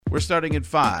We're starting in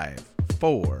 5,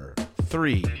 4,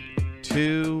 3,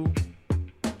 2.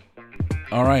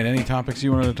 All right. Any topics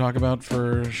you wanted to talk about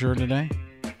for sure today?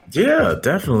 Yeah,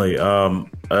 definitely.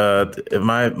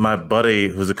 My buddy,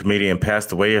 who's a comedian,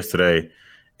 passed away yesterday,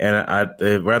 and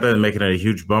rather than making it a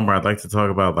huge bummer, I'd like to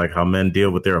talk about like how men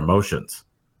deal with their emotions.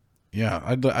 Yeah,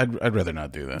 I'd rather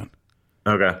not do that.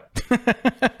 Okay.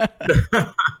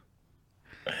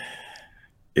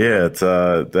 Yeah, it's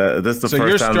this is the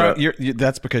first time.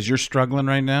 That's because you're struggling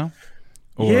right now.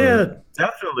 Or? Yeah,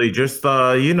 definitely. Just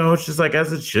it's just like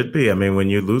as it should be. I mean, when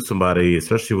you lose somebody,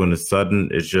 especially when it's sudden,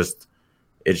 it's just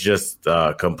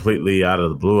completely out of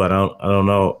the blue. I don't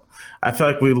know. I feel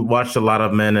like we watched a lot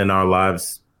of men in our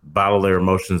lives bottle their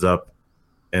emotions up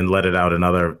and let it out in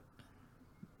other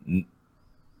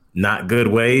not good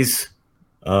ways.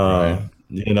 Right.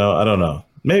 I don't know.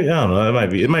 Maybe I don't know. It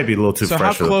might be a little too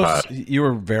fresh. So how close? You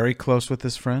were very close with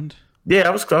this friend? Yeah, I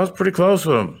was pretty close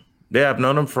with him. Yeah, I've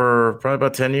known him for probably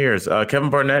about 10 years. Kevin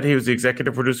Barnett, he was the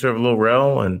executive producer of Lil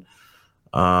Rel, and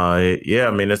yeah,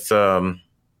 I mean it's it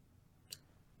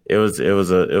was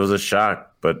a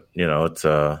shock, but it's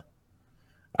I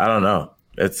don't know.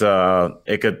 It's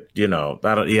it could I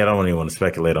don't even want to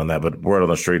speculate on that, but word on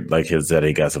the street like his that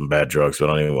he got some bad drugs, so I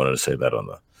don't even want to say that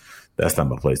that's not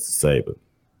my place to say, but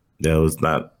it was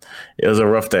a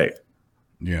rough day.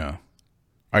 Yeah.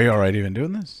 Are you all right even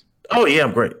doing this? Oh yeah,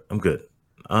 I'm great. I'm good.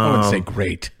 I wouldn't say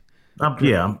great. I'm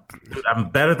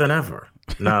better than ever.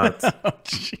 No,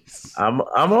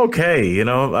 I'm okay.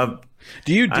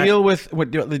 Do you deal with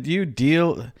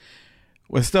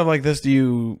stuff like this? Do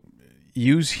you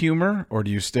use humor or do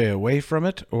you stay away from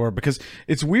it? Or because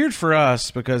it's weird for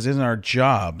us because in our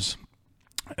jobs,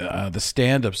 the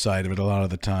stand-up side of it, a lot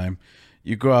of the time,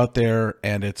 you go out there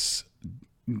and it's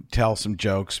tell some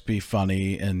jokes, be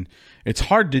funny, and it's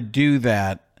hard to do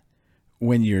that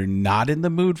when you're not in the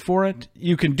mood for it.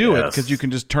 You can do it because you can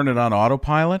just turn it on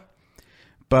autopilot,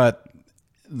 but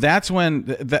that's when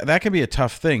that can be a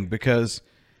tough thing because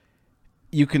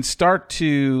you can start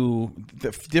to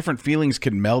the different feelings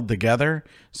can meld together.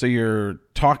 So you're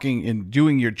talking and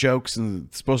doing your jokes and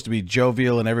it's supposed to be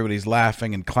jovial and everybody's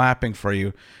laughing and clapping for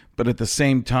you. But at the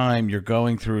same time, you're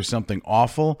going through something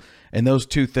awful. And those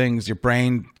two things, your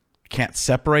brain can't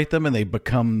separate them and they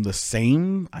become the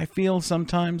same, I feel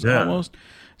sometimes almost.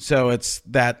 So it's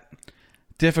that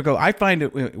difficult. I find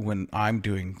it when I'm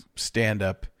doing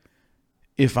stand-up,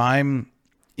 if I'm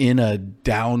in a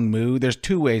down mood, there's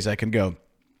two ways I can go.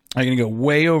 I can go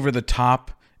way over the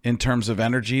top in terms of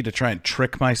energy to try and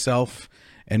trick myself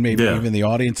and maybe even the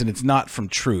audience, and it's not from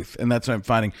truth. And that's what I'm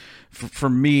finding. For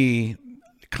me,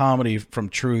 comedy from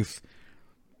truth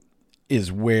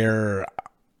is where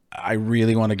I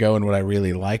really want to go and what I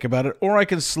really like about it. Or I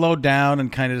can slow down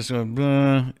and kind of just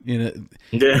go,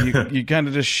 you kind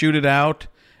of just shoot it out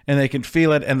and they can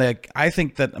feel it. And I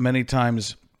think that many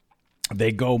times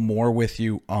they go more with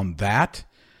you on that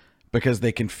because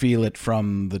they can feel it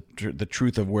from the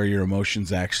truth of where your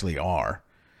emotions actually are.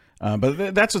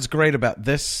 But that's what's great about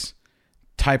this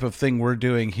type of thing we're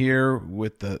doing here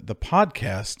with the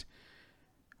podcast.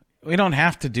 We don't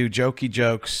have to do jokey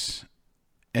jokes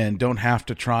and don't have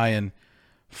to try and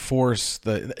force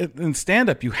in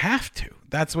stand-up, you have to.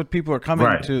 That's what people are coming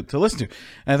to listen to.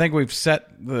 And I think we've set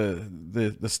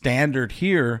the standard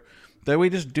here that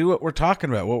we just do what we're talking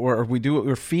about, we do what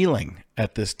we're feeling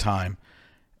at this time.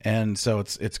 And so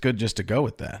it's good just to go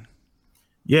with that.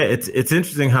 Yeah, it's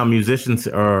interesting how musicians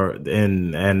are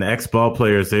and ex-ball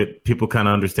players, people kind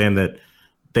of understand that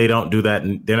they don't do that,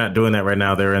 and they're not doing that right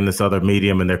now. They're in this other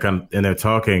medium, and they're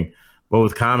talking. But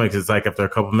with comics, it's like after a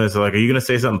couple minutes, they're like, "Are you going to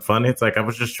say something funny?" It's like I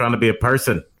was just trying to be a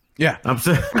person. Yeah, well,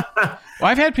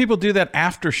 I've had people do that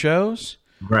after shows,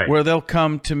 where they'll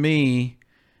come to me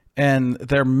and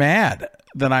they're mad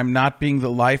that I'm not being the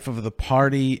life of the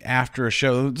party after a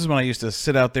show. This is when I used to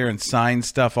sit out there and sign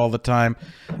stuff all the time.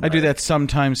 I do that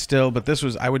sometimes still, but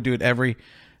I would do it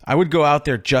I would go out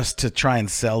there just to try and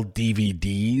sell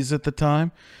DVDs at the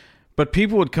time. But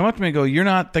people would come up to me and go, "You're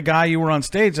not the guy you were on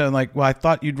stage." I'm like, "Well, I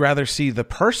thought you'd rather see the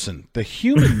person, the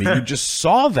human me. You just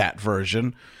saw that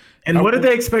version." And what did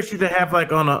they expect you to have,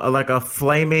 like on a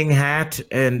flaming hat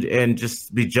and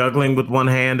just be juggling with one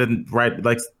hand and write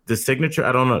like the signature?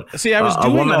 I don't know. See, I was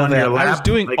doing all that. I was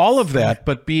doing all of that,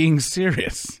 but being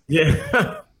serious.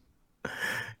 Yeah,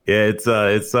 yeah.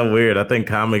 It's so weird. I think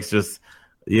comics just.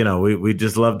 We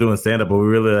just love doing stand-up, but we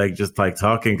really like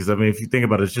talking because, I mean, if you think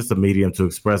about it, it's just a medium to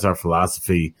express our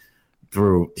philosophy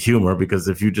through humor. Because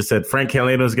if you just said Frank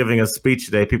Carlino's giving a speech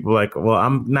today, people are like, well,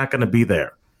 I'm not going to be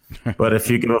there. But if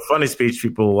you give a funny speech,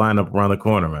 people will line up around the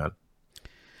corner, man.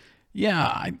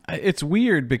 Yeah, it's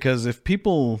weird because if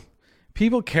people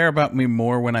care about me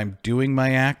more when I'm doing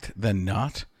my act than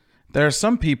not. There are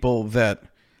some people that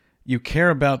you care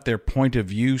about their point of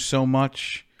view so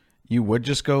much, you would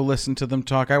just go listen to them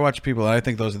talk. I watch people, and I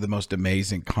think those are the most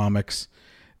amazing comics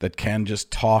that can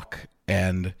just talk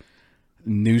and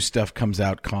new stuff comes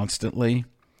out constantly.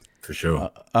 For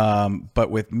sure. But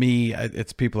with me,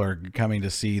 it's people are coming to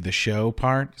see the show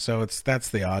part. So that's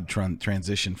the odd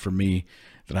transition for me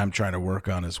that I'm trying to work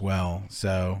on as well.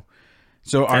 So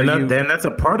and that's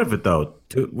a part of it, though.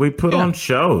 We put on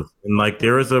shows, and like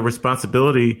there is a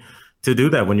responsibility to do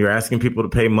that when you're asking people to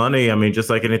pay money. I mean, just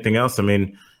like anything else. I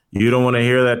mean, you don't want to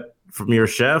hear that from your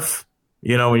chef.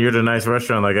 You know, when you're at a nice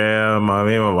restaurant, like, me and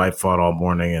my wife fought all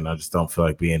morning, and I just don't feel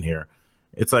like being here.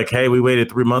 It's like, hey, we waited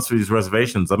 3 months for these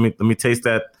reservations. Let me taste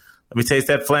that. Let me taste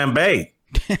that flambe.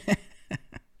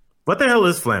 What the hell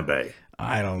is flambe?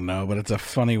 I don't know, but it's a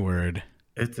funny word.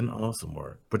 It's an awesome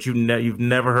word, but you've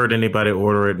never heard anybody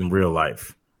order it in real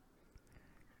life.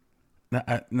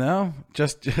 No,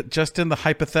 just in the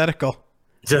hypothetical.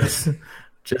 Just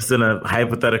in a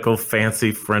hypothetical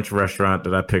fancy French restaurant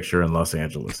that I picture in Los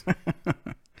Angeles.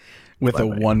 With a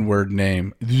one-word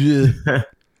name. Yeah,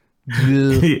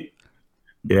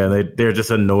 they're just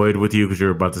annoyed with you because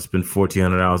you're about to spend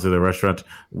 $1,400 at the restaurant.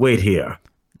 Wait here.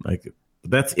 Like,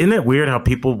 isn't it weird how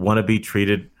people want to be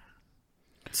treated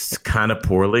kind of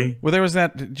poorly? Well, there was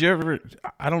that. Did you ever?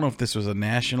 I don't know if this was a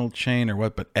national chain or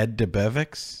what, but Ed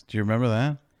DeBevick's. Do you remember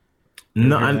that?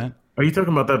 No, are you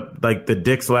talking about that, like the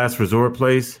Dick's Last Resort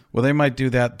place? Well, they might do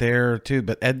that there too.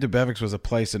 But Ed DeBevick's was a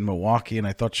place in Milwaukee, and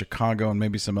I thought Chicago and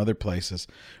maybe some other places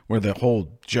where the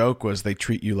whole joke was they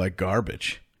treat you like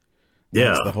garbage. Yeah,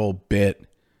 that's the whole bit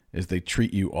is they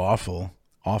treat you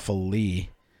awfully,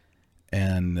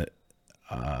 and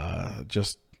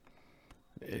just.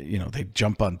 They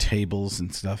jump on tables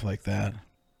and stuff like that.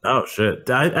 Oh, shit.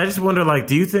 I just wonder, like,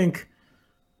 do you think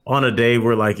on a day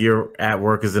where, like, you're at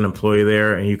work as an employee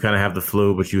there and you kind of have the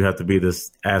flu, but you have to be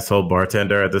this asshole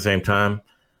bartender at the same time?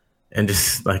 And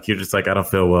just, like, you're just like, I don't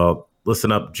feel well.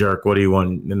 Listen up, jerk. What do you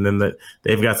want? And then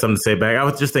they've got something to say back. I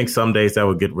would just think some days that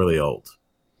would get really old.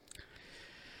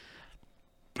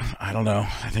 I don't know.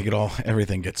 I think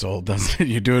everything gets old, doesn't it?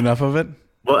 You do enough of it?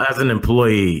 Well, as an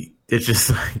employee, it's just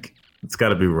like... It's got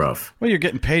to be rough. Well, you're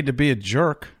getting paid to be a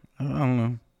jerk. I don't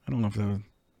know. I don't know if that would...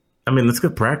 I mean, that's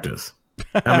good practice.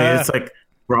 I mean, it's like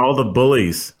for all the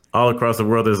bullies all across the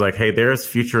world, there's like, hey, there's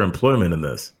future employment in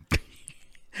this.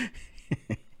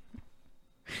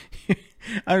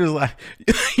 I was like,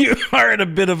 you are in a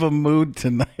bit of a mood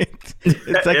tonight.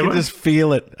 I can just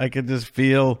feel it. I can just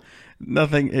feel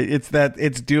nothing. It's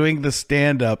doing the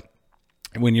stand up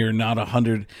when you're not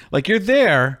 100. Like you're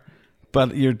there,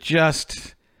 but you're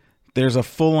just... There's a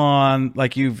full-on,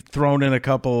 like you've thrown in a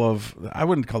couple of, I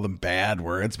wouldn't call them bad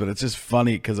words, but it's just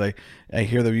funny because I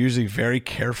hear they're usually very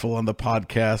careful on the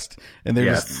podcast, and they're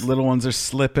just little ones are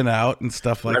slipping out and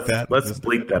stuff like that. Let's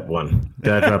bleep that one.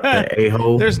 Did I drop the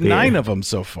a-hole? There's 9 of them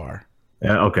so far.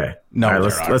 Yeah, okay. No, all right,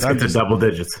 let's get to double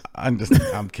digits. I'm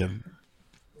kidding.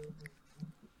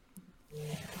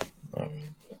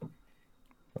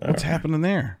 What's happening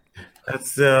there?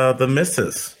 That's the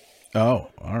missus. Oh,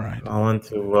 all right. Calling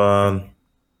to,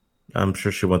 I'm sure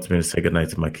she wants me to say goodnight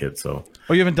to my kids. So.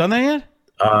 Oh, you haven't done that yet?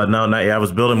 No, not yet. I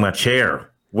was building my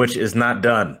chair, which is not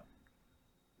done.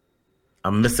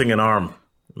 I'm missing an arm.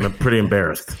 I'm pretty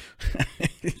embarrassed.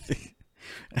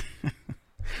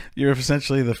 You're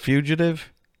essentially the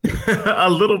fugitive? A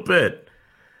little bit.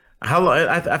 How long?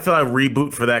 I feel like a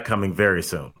reboot for that coming very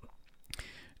soon.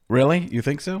 Really? You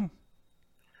think so?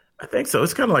 I think so.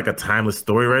 It's kind of like a timeless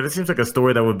story, right? It seems like a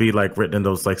story that would be like written in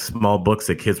those like small books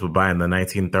that kids would buy in the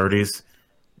 1930s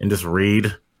and just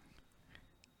read.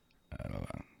 I don't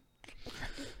know.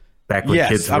 Back when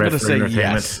kids I'm read going to say entertainment.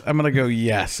 yes. I'm going to go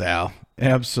yes, Al.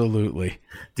 Absolutely.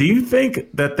 Do you think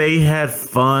that they had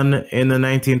fun in the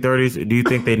 1930s? Or do you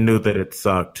think they knew that it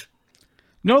sucked?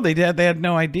 No, they did. They had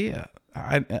no idea.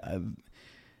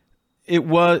 It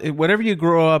was whatever you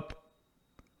grow up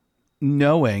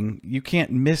knowing, you can't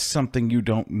miss something you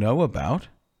don't know about.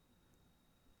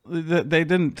 They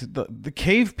didn't. The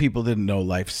cave people didn't know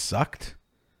life sucked.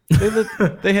 They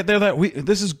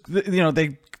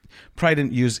probably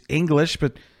didn't use English,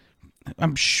 but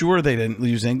I'm sure they didn't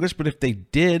use English. But if they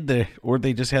did, or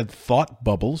they just had thought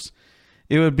bubbles,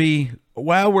 it would be,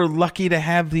 wow, we're lucky to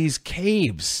have these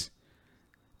caves.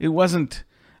 It wasn't.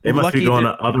 They must be going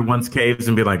to other ones' caves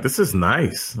and be like, this is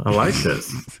nice. I like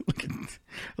this.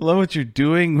 I love what you're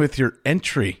doing with your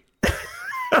entry.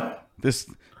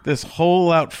 This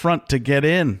hole out front to get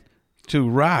in to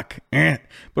rock. But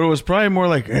it was probably more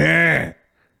like,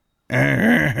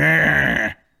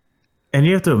 And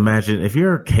you have to imagine, if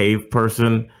you're a cave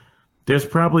person, there's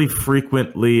probably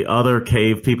frequently other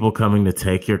cave people coming to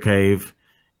take your cave,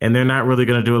 and they're not really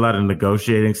going to do a lot of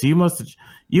negotiating. So you must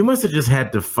have just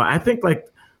had to fight. I think like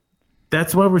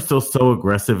that's why we're still so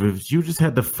aggressive. Is you just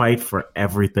had to fight for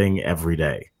everything every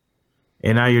day,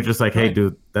 and now you're just like, hey,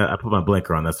 dude, I put my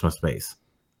blinker on. That's my space.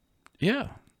 Yeah,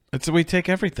 we take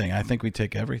everything. I think we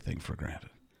take everything for granted.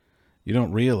 You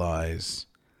don't realize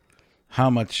how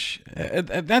much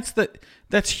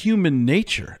that's human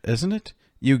nature, isn't it?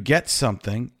 You get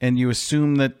something and you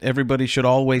assume that everybody should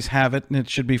always have it and it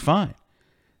should be fine.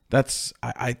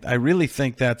 I really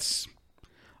think that's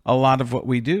a lot of what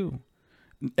we do.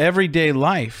 Everyday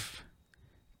life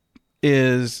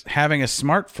is having a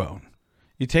smartphone.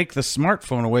 You take the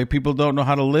smartphone away, people don't know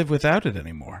how to live without it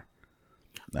anymore.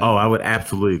 Oh, I would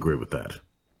absolutely agree with that.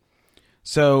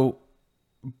 So,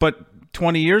 but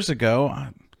 20 years ago,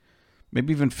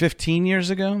 maybe even 15 years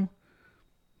ago,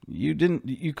 you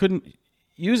couldn't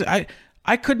use it.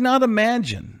 I could not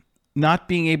imagine not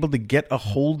being able to get a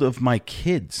hold of my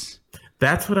kids.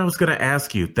 That's what I was going to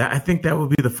ask you. I think that would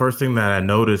be the first thing that I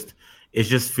noticed, is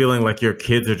just feeling like your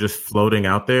kids are just floating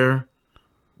out there.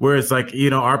 Whereas, like,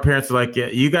 our parents are like, yeah,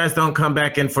 you guys don't come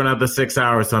back in for another 6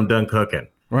 hours, so I'm done cooking.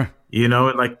 Right. And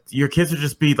like your kids would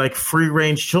just be like free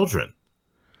range children.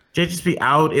 They'd just be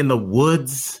out in the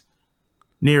woods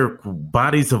near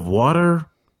bodies of water,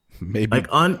 maybe like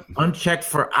unchecked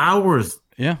for hours.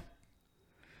 Yeah.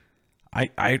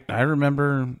 I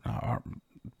remember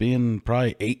being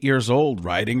probably 8 years old,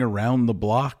 riding around the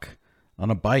block on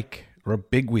a bike or a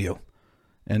big wheel,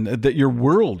 and that your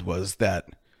world was that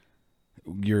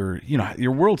your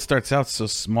world starts out so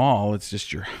small. It's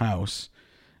just your house.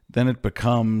 Then it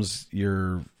becomes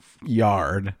your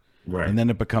yard, right? And then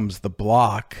it becomes the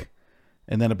block,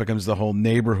 and then it becomes the whole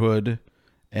neighborhood,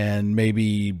 and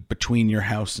maybe between your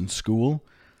house and school.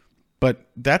 But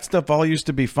that stuff all used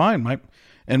to be fine. My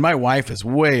wife is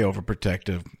way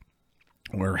overprotective,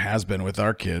 or has been with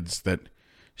our kids, that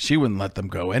she wouldn't let them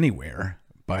go anywhere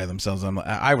by themselves.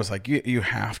 I was like, you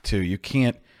have to. You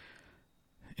can't.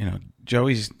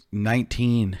 Joey's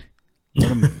 19.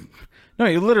 No,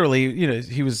 he literally,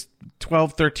 he was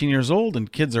 12, 13 years old,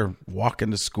 and kids are walking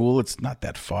to school. It's not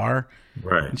that far.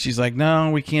 Right. And she's like,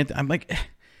 no, we can't. I'm like,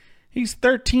 he's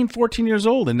 13, 14 years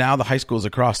old, and now the high school is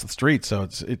across the street. So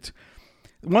it's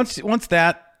once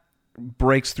that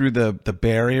breaks through the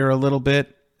barrier a little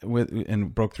bit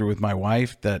and broke through with my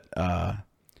wife, that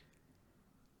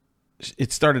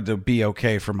it started to be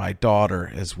okay for my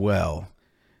daughter as well,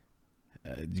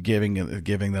 giving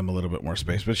them a little bit more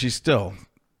space. But she's still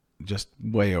just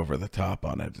way over the top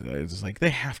on it. It's like they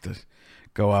have to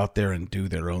go out there and do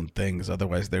their own things,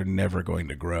 otherwise they're never going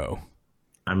to grow.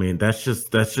 I mean, that's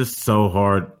just so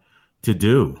hard to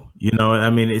do.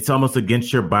 I mean, it's almost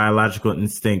against your biological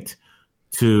instinct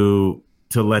to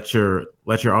let your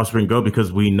offspring go,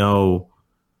 because we know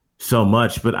so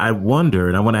much. But I wonder,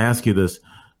 and I want to ask you this: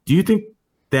 do you think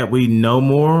that we know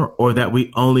more, or that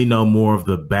we only know more of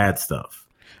the bad stuff?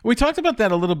 We talked about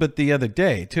that a little bit the other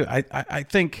day too. I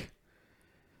think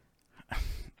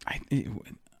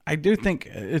I do think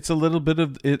it's a little bit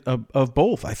of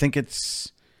both. I think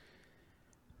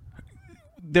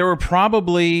there were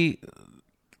probably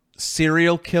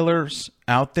serial killers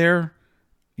out there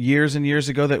years and years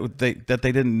ago that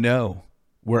they didn't know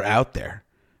were out there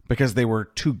because they were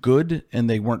too good and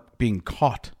they weren't being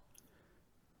caught,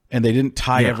 and they didn't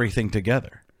tie everything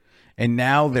together. And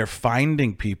now they're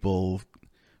finding people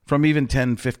from even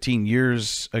 10, 15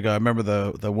 years ago. I remember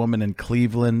the woman in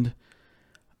Cleveland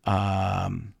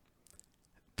that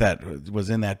was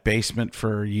in that basement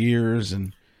for years.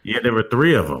 And there were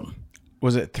 3 of them.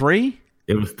 Was it 3?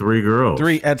 It was 3 girls.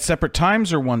 3 at separate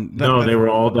times, or one? No, they were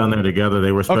all down there together.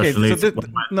 They were special needs.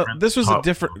 This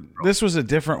was a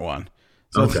different one.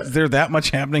 So there's that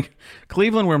much happening.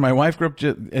 Cleveland, where my wife grew up,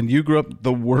 and you grew up,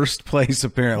 the worst place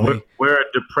apparently. We're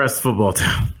a depressed football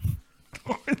town.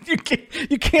 You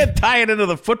can't tie it into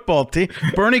the football team.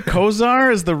 Bernie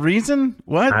Kosar is the reason?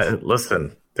 What?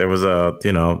 Listen, there was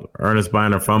Ernest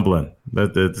Biner fumbling.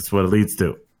 That's what it leads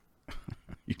to.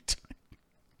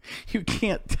 You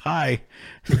can't tie.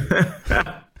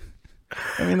 I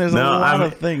mean, there's a lot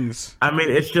of things. I mean,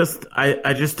 it's just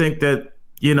I just think that,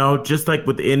 just like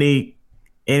with any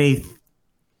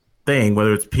thing,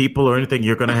 whether it's people or anything,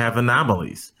 you're going to have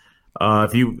anomalies.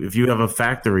 If you have a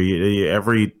factory,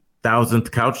 every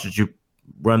 1,000th couch that you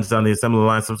runs down the assembly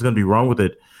line, something's going to be wrong with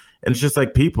it. And it's just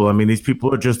like people. I mean, these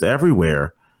people are just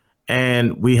everywhere.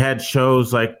 And we had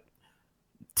shows like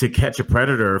To Catch a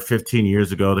Predator 15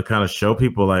 years ago to kind of show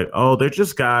people like, oh, they're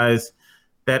just guys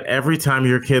that every time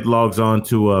your kid logs on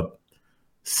to a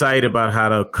site about how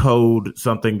to code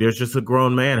something, there's just a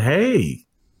grown man. Hey,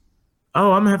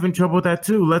 oh, I'm having trouble with that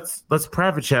too. Let's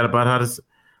private chat about how to.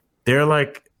 They're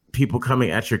like people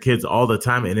coming at your kids all the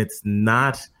time, and it's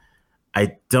not.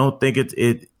 I don't think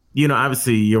it. You know,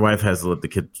 obviously your wife has to let the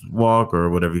kids walk or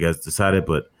whatever you guys decided,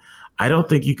 but I don't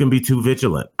think you can be too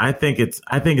vigilant. I think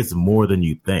it's more than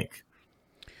you think.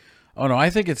 Oh no, I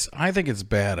think it's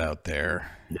bad out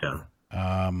there. Yeah.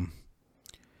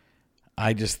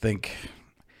 I just think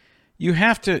you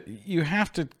have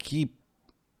to keep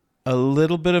a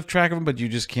little bit of track of them, but you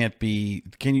just can't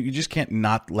you just can't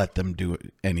not let them do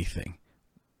anything.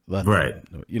 Right.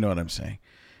 You know what I'm saying?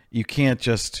 You can't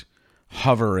just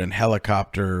hover and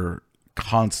helicopter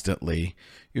constantly.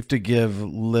 You have to give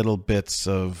little bits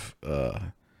of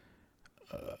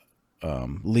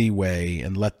leeway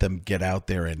and let them get out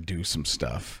there and do some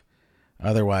stuff.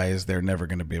 Otherwise, they're never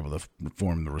going to be able to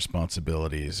perform the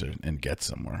responsibilities and get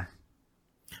somewhere.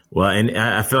 Well, and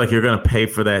I feel like you're going to pay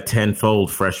for that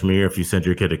tenfold freshman year if you send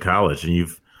your kid to college, and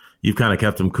you've kind of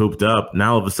kept them cooped up.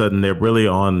 Now all of a sudden they're really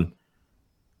on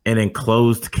an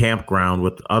enclosed campground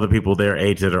with other people their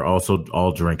age that are also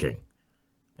all drinking,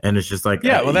 and it's just like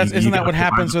well, isn't that what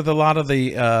happens with a lot of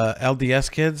the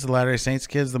LDS kids, the Latter-day Saints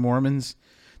kids, the Mormons?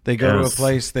 They go to a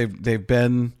place they've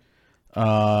been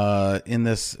in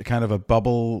this kind of a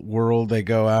bubble world. They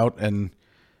go out, and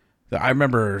I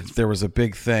remember there was a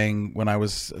big thing when I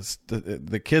was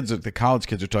the college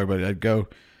kids are talking about it. I'd go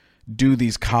do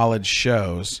these college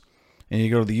shows, and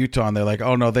you go to the Utah, and they're like,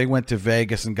 "Oh no, they went to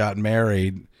Vegas and got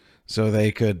married so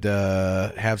they could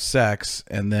have sex,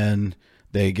 and then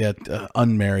they get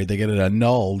unmarried, they get it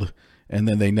annulled, and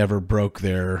then they never broke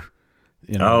their."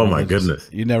 Oh my goodness!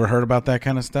 You never heard about that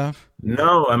kind of stuff?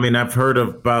 No, I mean I've heard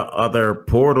about other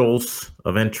portals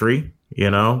of entry.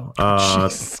 Can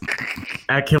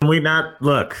we not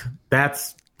look?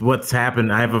 That's what's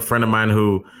happened. I have a friend of mine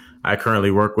who I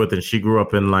currently work with, and she grew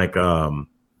up in like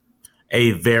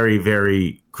a very,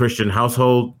 very Christian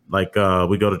household. Like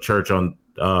we go to church on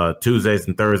Tuesdays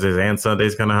and Thursdays and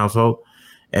Sundays kind of household.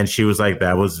 And she was like,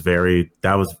 that was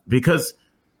because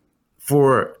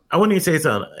I wouldn't even say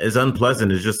it's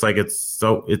unpleasant. It's just like,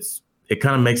 it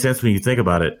kind of makes sense when you think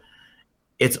about it.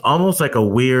 It's almost like a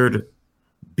weird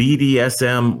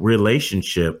BDSM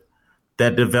relationship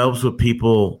that develops with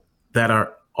people that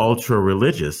are ultra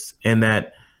religious, and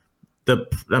that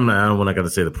I'm not going to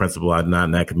say the principle. I'm not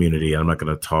in that community. I'm not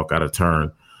going to talk out of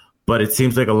turn, but it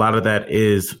seems like a lot of that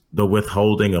is the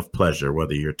withholding of pleasure,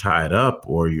 whether you're tied up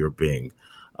or you're being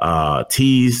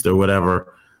teased or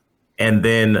whatever. And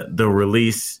then the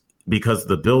release, because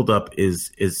the buildup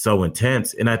is so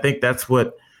intense. And I think that's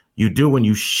what you do when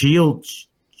you shield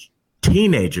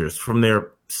teenagers from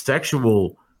their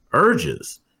sexual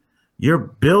urges. You're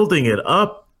building it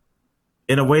up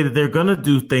in a way that they're going to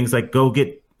do things like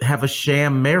have a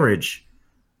sham marriage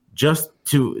just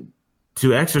to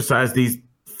exercise these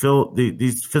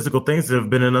physical things that have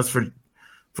been in us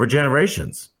for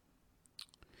generations.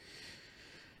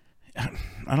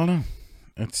 I don't know.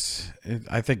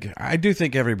 I do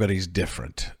think everybody's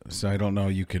different, so I don't know.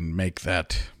 You can make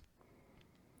that.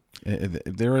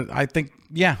 I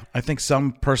think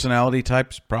some personality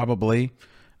types probably.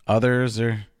 Others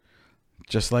are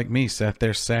just like me, sat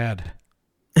there sad.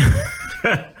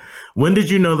 When did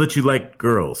you know that you liked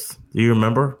girls? Do you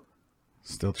remember?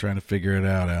 Still trying to figure it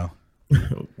out, Al.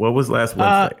 What was last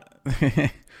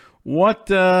Wednesday? What?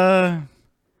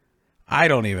 I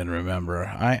don't even remember.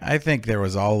 I think there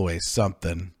was always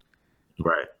something.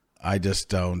 Right. I just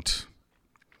don't.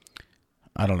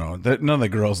 I don't know. None of the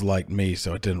girls liked me,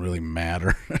 so it didn't really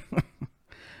matter.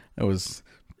 It was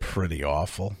pretty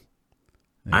awful.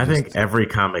 I think every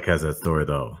comic has that story,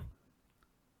 though.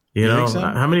 You know, so?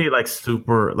 How many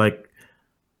super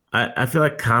I feel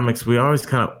like comics, we always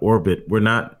kind of orbit. We're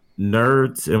not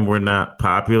nerds and we're not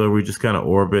popular. We just kind of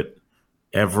orbit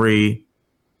every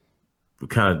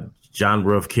kind of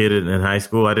genre of kid in high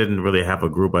school. I didn't really have a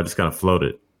group. I just kind of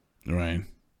floated. Right.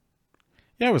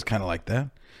 Yeah, it was kind of like that.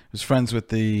 I was friends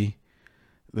with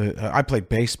I played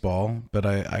baseball, but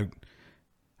I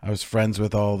was friends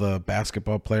with all the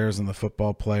basketball players and the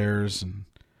football players,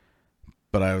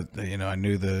 but I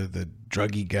knew the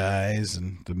druggy guys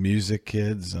and the music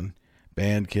kids and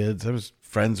band kids. I was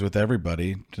friends with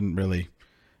everybody. Didn't really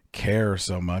care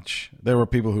so much. There were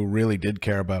people who really did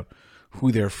care about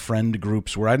who their friend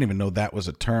groups were. I didn't even know that was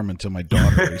a term until my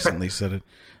daughter recently said it.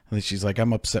 And she's like,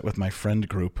 "I'm upset with my friend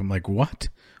group." I'm like, "What?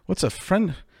 What's a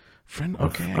friend?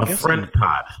 Okay, I guess friend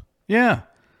pod." Yeah.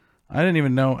 I didn't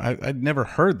even know. I'd never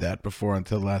heard that before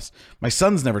until my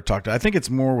son's never talked. I think it's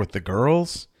more with the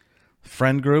girls.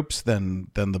 friend groups than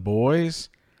the boys.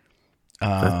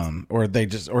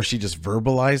 Or she just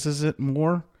verbalizes it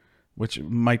more, which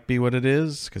might be what it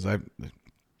is, because I've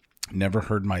never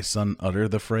heard my son utter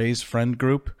the phrase friend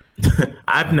group.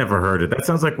 I've never heard it. That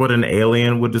sounds like what an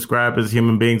alien would describe as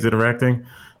human beings interacting.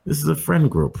 This is a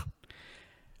friend group.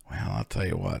 Well, I'll tell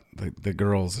you what, the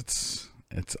girls,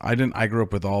 I grew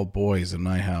up with all boys in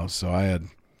my house, so I had,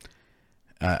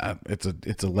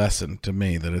 it's a lesson to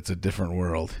me that it's a different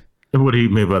world. What do you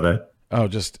mean by that? Oh,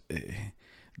 just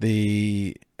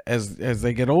as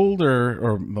they get older,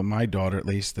 or my daughter at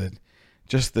least, that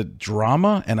just the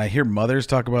drama, and I hear mothers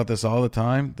talk about this all the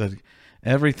time, that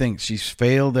everything, she's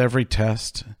failed every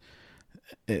test.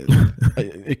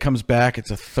 It comes back, it's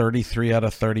a 33 out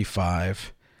of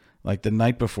 35. Like the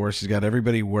night before, she's got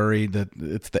everybody worried that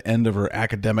it's the end of her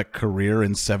academic career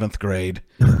in 7th grade.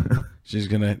 She's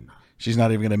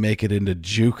not even gonna make it into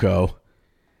JUCO.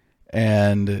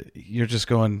 And you're just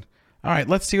going, all right,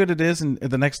 let's see what it is. And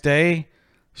the next day,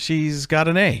 she's got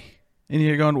an A. And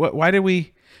you're going, why did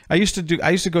we? I used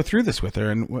to go through this with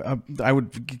her, and I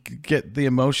would get the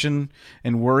emotion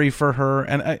and worry for her.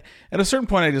 And at a certain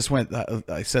point, I just went,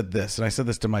 I said this, and I said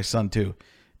this to my son too.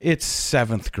 It's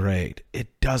 7th grade.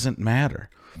 It doesn't matter.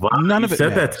 Wow, None of it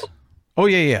matters. That. Oh,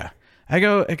 yeah. I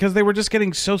go, because they were just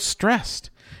getting so stressed.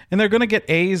 And they're going to get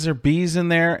A's or B's in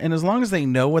there. And as long as they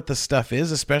know what the stuff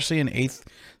is, especially in 7th,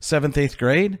 8th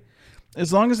grade,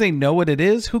 as long as they know what it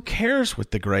is, who cares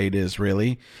what the grade is,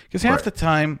 really? Because half the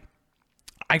time,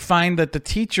 I find that the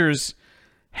teachers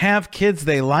have kids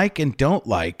they like and don't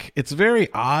like. It's very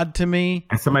odd to me.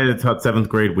 As somebody that taught 7th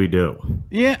grade, we do.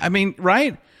 Yeah, I mean,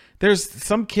 right? There's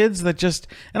some kids that just,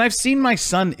 and I've seen my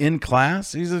son in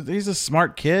class. He's a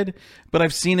smart kid, but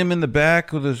I've seen him in the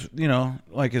back with his,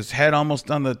 like his head almost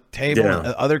on the table.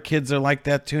 Yeah. Other kids are like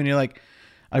that too. And you're like,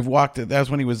 that was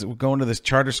when he was going to this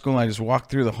charter school. And I just walked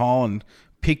through the hall and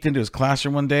peeked into his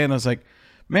classroom one day, and I was like,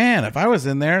 man, if I was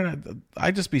in there,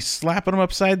 I'd just be slapping him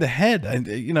upside the head.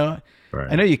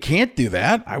 Right. I know you can't do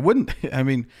that. I wouldn't. I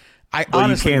mean, I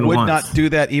honestly would not do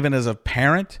that even as a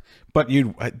parent, but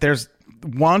there's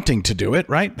wanting to do it,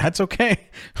 right? That's okay.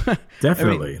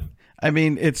 Definitely. I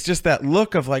mean, it's just that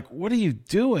look of like, what are you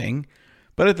doing?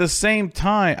 But at the same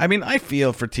time, I mean, I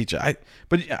feel for teacher.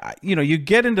 You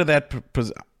get into that.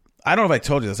 I don't know if I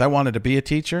told you this. I wanted to be a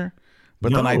teacher,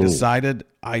 but then I decided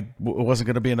it wasn't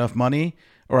going to be enough money.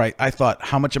 Or I thought,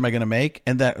 how much am I going to make?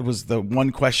 And that was the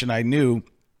one question I knew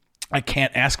I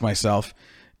can't ask myself.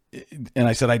 And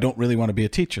I said, I don't really want to be a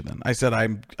teacher then. I said,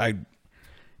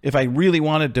 if I really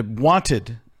wanted to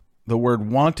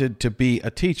be a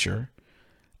teacher,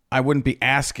 I wouldn't be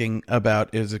asking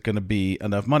about, is it going to be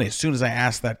enough money? As soon as I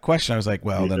asked that question, I was like,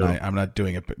 well, then I'm not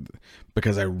doing it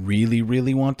because I really,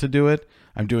 really want to do it.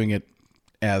 I'm doing it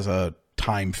as a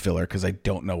time filler because I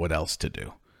don't know what else to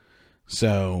do.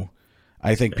 So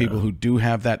I think people who do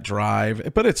have that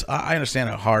drive, but I understand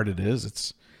how hard it is.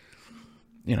 It's,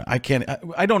 I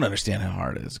don't understand how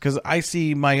hard it is because I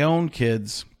see my own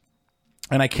kids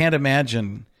and I can't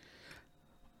imagine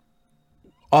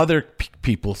other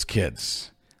people's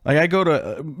kids. Like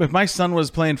if my son was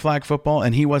playing flag football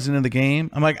and he wasn't in the game,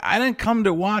 I'm like, I didn't come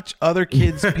to watch other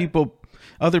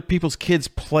people's kids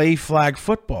play flag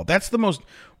football. That's the most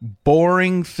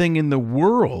boring thing in the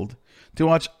world, to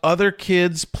watch other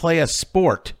kids play a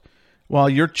sport while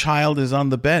your child is on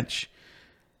the bench,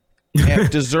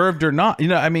 deserved or not.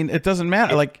 I mean, it doesn't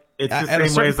matter. Like, it's the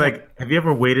same way as like, have you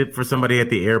ever waited for somebody at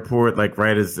the airport, like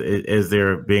right as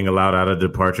they're being allowed out of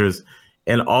departures?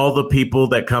 And all the people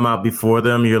that come out before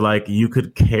them, you're like, you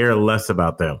could care less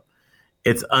about them.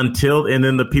 It's and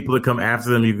then the people that come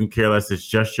after them, you can care less. It's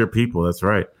just your people. That's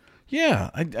right. Yeah.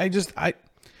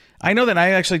 I know that I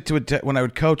actually, when I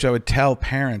would coach, I would tell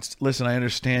parents, listen, I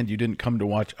understand you didn't come to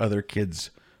watch other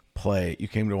kids play. You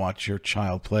came to watch your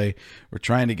child play. We're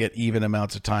trying to get even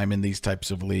amounts of time in these types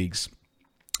of leagues.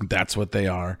 That's what they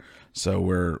are. So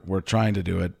we're trying to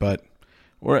do it, but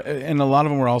and a lot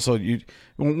of them were also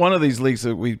one of these leagues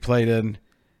that we played in.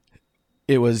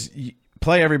 It was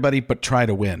play everybody, but try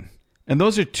to win, and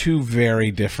those are two very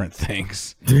different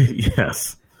things.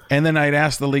 Yes. And then I'd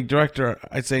ask the league director.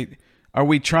 I'd say, "Are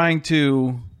we trying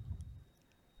to?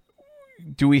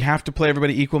 Do we have to play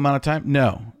everybody equal amount of time?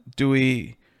 No.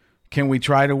 Can we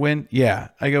try to win? Yeah."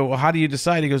 I go, well, how do you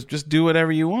decide? He goes, just do whatever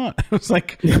you want. I was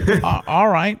like, all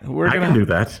right, I can do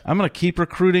that. I'm going to keep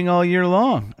recruiting all year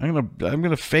long. I'm going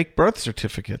to fake birth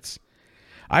certificates.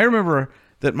 I remember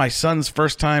that my son's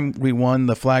first time we won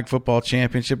the flag football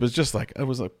championship was just like, it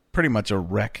was pretty much a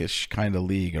rec-ish kind of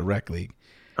league, a rec league.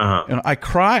 Uh-huh. And I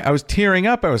cry. I was tearing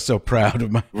up. I was so proud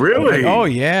of my. Really? Oh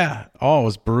yeah. Oh, it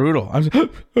was brutal. I was.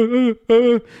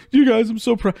 You guys, I'm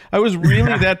so proud. I was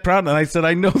really that proud, and I said,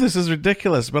 I know this is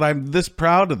ridiculous, but I'm this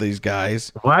proud of these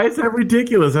guys. Why is that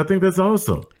ridiculous? I think that's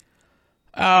awesome.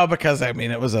 Oh, because I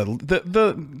mean, it was they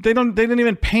didn't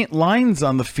even paint lines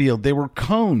on the field. They were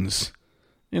cones.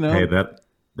 You know. Hey,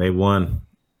 they won.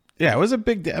 Yeah, it was a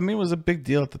big. I mean, it was a big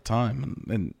deal at the time,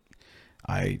 and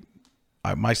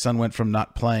my son went from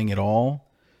not playing at all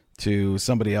to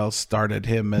somebody else started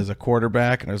him as a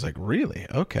quarterback, and I was like, really?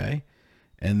 Okay.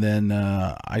 And then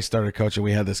I started coaching.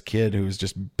 We had this kid who was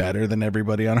just better than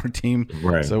everybody on our team.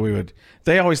 Right. So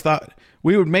they always thought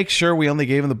we would make sure we only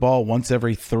gave him the ball once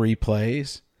every 3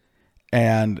 plays.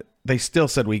 And they still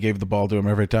said we gave the ball to him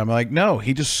every time. I'm like, no,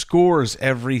 he just scores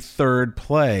every 3rd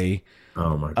play.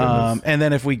 Oh my goodness. And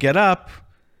then if we get up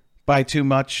by too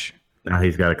much, now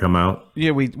he's got to come out.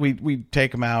 yeah, we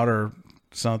take him out or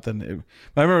something.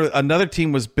 I remember another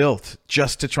team was built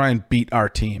just to try and beat our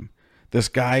team. This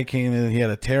guy came in, he had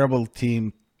a terrible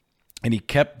team, and he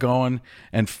kept going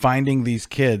and finding these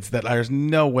kids that there's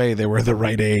no way they were the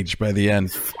right age by the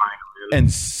end.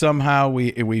 And somehow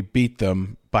we beat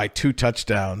them by 2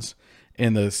 touchdowns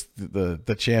in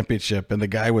the championship. And the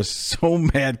guy was so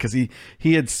mad because he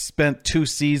had spent 2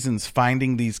 seasons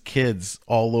finding these kids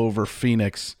all over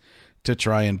Phoenix to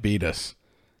try and beat us.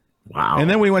 Wow. And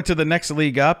then we went to the next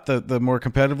league up, the more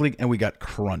competitive league, and we got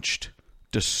crunched.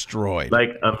 Destroyed.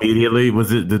 Like immediately,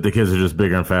 the kids are just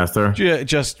bigger and faster?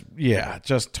 Just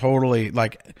totally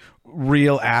like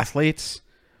real athletes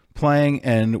playing,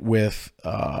 and with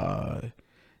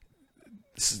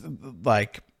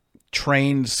like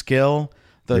trained skill.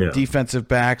 The defensive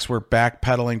backs were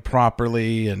backpedaling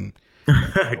properly and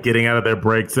getting out of their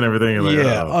breaks and everything. Like,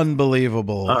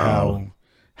 unbelievable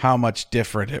how much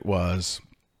different it was.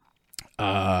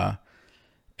 And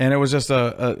it was just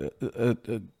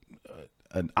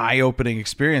an eye-opening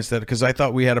experience, that because I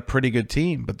thought we had a pretty good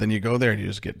team, but then you go there and you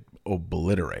just get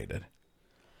obliterated.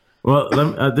 Well,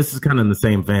 this is kind of in the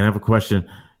same vein. I have a question.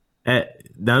 Now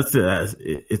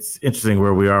it's interesting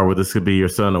where we are, where this could be your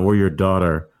son or your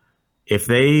daughter. If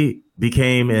they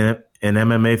became an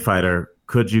MMA fighter,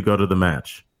 could you go to the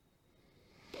match?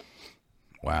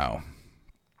 Wow.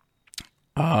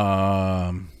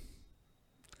 I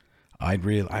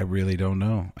really don't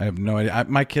know. I have no idea.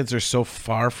 My kids are so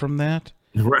far from that.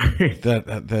 Right.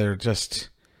 That they're just,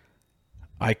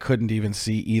 I couldn't even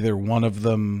see either one of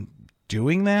them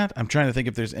doing that. I'm trying to think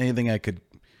if there's anything I could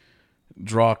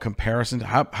draw a comparison to.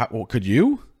 How could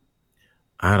you?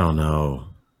 I don't know.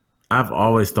 I've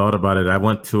always thought about it. I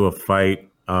went to a fight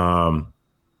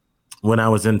when I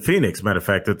was in Phoenix. Matter of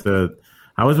fact, I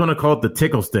always want to call it the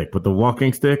tickle stick, but the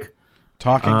walking stick.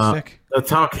 Talking stick? The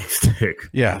talking stick.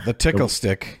 Yeah, the tickle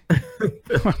stick.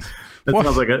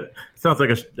 That sounds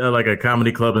like a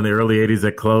comedy club in the early 80s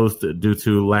that closed due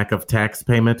to lack of tax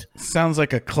payment. Sounds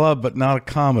like a club, but not a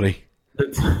comedy.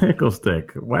 The tickle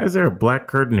stick. Why is there a black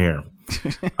curtain here?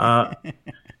 I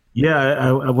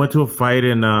went to a fight,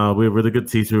 and we had really good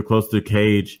seats. We were close to the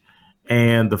cage,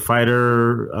 and the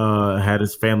fighter had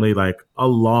his family like a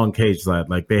long cage slide.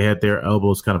 Like they had their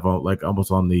elbows kind of like almost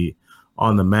on the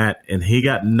mat, and he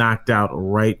got knocked out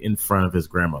right in front of his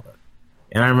grandmother.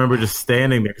 And I remember just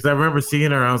standing there because I remember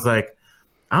seeing her. I was like,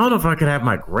 I don't know if I could have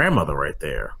my grandmother right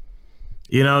there.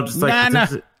 You know, just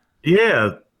like, yeah.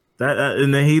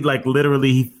 And then he like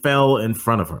literally he fell in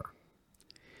front of her.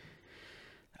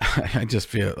 I just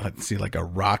feel I see like a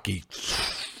Rocky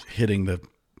hitting the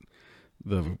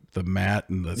mat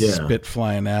and the spit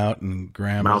flying out and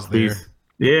grandma's there.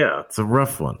 Yeah, it's a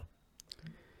rough one.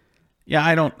 Yeah,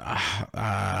 I don't.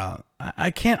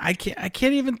 I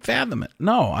can't even fathom it.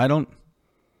 No, I don't.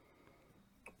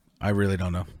 I really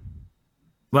don't know.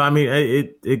 Well, I mean,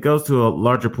 it goes to a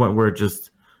larger point where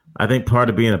I think part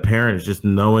of being a parent is just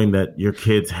knowing that your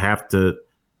kids have to.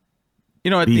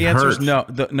 You know what? The answer is no.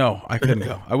 No, I couldn't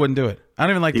go. I wouldn't do it. I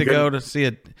don't even like to go to see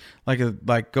it.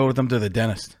 Like go with them to the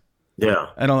dentist. Yeah,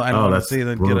 I don't want to see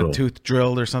them brutal. Get a tooth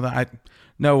drilled or something.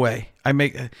 No way. I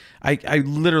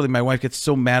literally, my wife gets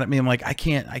so mad at me. I'm like, I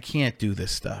can't do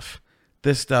this stuff.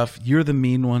 This stuff, you're the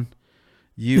mean one.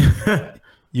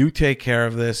 You take care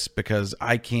of this because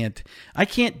I can't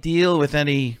deal with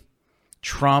any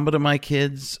trauma to my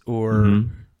kids or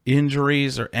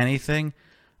injuries or anything.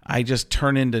 I just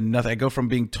turn into nothing. I go from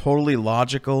being totally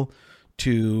logical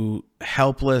to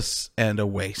helpless and a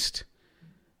waste.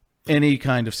 Any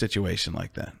kind of situation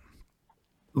like that.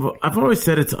 Well, I've always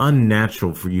said it's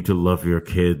unnatural for you to love your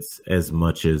kids as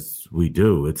much as we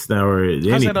do. It's never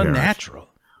How's that unnatural?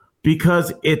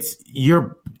 Because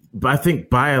I think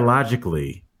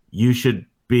biologically you should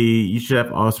you should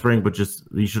have offspring, but just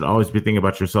you should always be thinking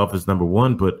about yourself as number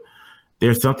one. But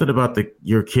there's something about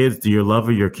your kids, your love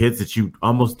of your kids, that you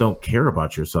almost don't care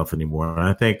about yourself anymore. And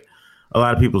I think a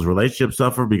lot of people's relationships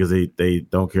suffer because they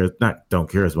don't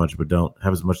care as much, but don't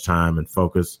have as much time and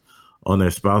focus on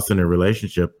their spouse and their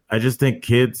relationship. I just think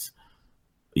kids,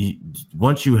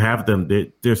 once you have them,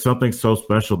 there's something so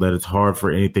special that it's hard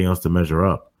for anything else to measure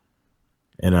up.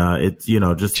 And it's,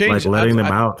 just like letting them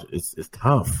out, it's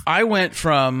tough. I went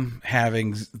from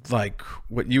having like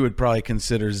what you would probably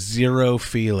consider zero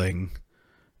human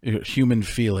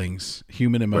feelings,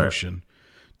 human emotion, right,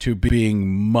 to being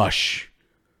mush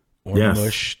or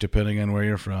mush, depending on where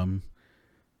you're from,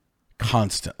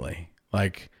 constantly.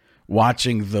 Like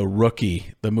watching the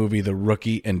movie The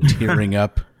Rookie, and tearing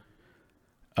up.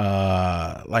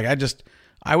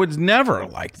 I was never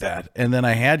like that. And then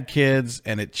I had kids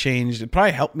and it changed. It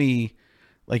probably helped me,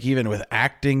 like even with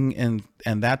acting and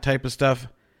that type of stuff,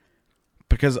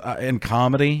 because in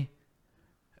comedy,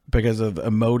 because of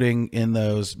emoting in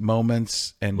those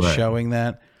moments and showing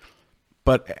that.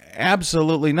 But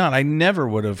absolutely not. I never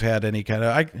would have had any kind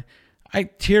of, I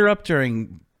tear up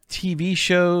during TV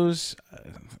shows.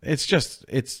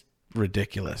 It's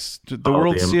ridiculous. The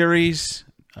World Series,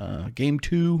 Game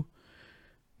 2.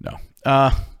 No.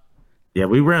 Yeah,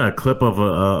 we ran a clip of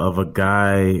a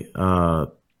guy,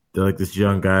 like this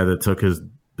young guy that took his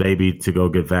baby to go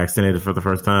get vaccinated for the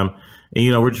first time.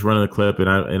 And we're just running a clip,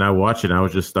 and I watched it, and I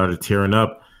was just started tearing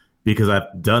up because I've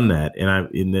done that,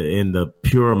 and in the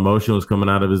pure emotion was coming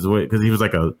out of his way, because he was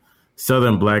like a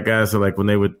Southern black guy. So like when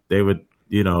they would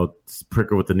prick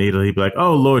her with the needle, he'd be like,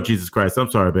 "Oh Lord Jesus Christ, I'm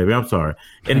sorry, baby, I'm sorry,"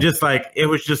 and just like it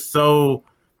was just so.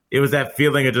 It was that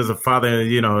feeling of just a father,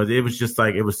 it was just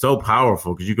like, it was so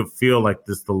powerful because you could feel like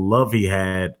the love he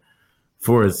had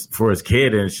for his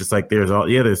kid. And it's just like,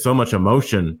 there's so much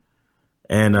emotion.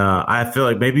 And I feel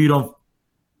like maybe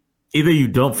either you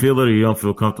don't feel it or you don't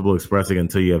feel comfortable expressing it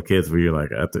until you have kids, where you're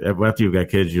like, after you've got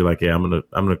kids, you're like, yeah, I'm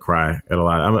going to cry at a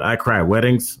lot. I cry at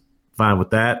weddings. Fine with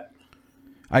that.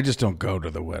 I just don't go to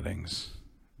the weddings.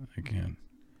 I can't.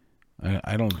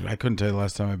 I couldn't tell you the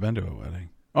last time I've been to a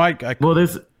wedding. Well,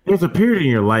 there's a period in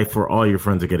your life where all your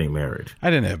friends are getting married.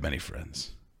 I didn't have many friends.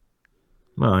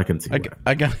 Well, I can see. I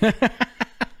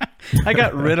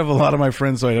got rid of a lot of my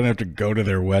friends so I didn't have to go to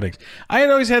their weddings. I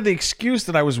had always had the excuse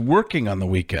that I was working on the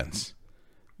weekends.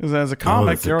 Because as a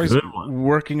comic, you're always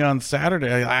working on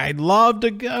Saturday. I'd love to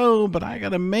go, but I got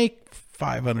to make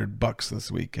 $500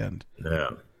 this weekend. Yeah.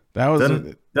 That was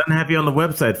doesn't have you on the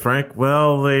website, Frank.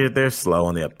 Well, they're slow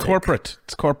on the uptake. Corporate.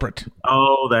 It's corporate.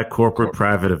 Oh, that corporate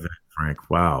private event, Frank.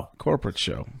 Wow. Corporate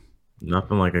show.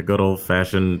 Nothing like a good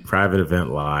old-fashioned private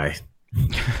event lie.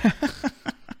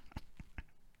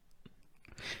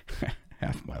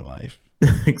 Half my life.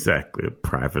 Exactly. A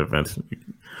private event.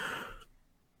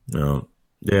 No.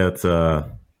 Yeah, it's an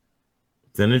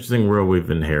interesting world we've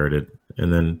inherited.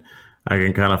 And then I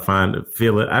can kind of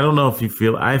feel it. I don't know if you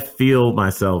feel, I feel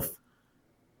my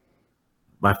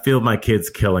kids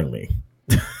killing me.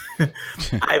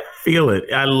 I feel it.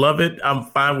 I love it. I'm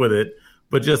fine with it.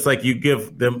 But just like you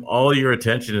give them all your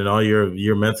attention and all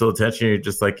your mental attention, you're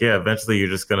just like, yeah, eventually you're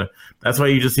just going to, that's why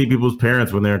you just see people's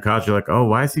parents when they're in college. You're like, oh,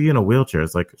 why is he in a wheelchair?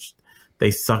 It's like,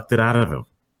 they sucked it out of him.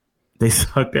 They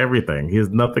sucked everything. He has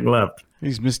nothing left.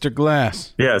 He's Mr.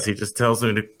 Glass. Yes, he just tells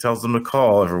them to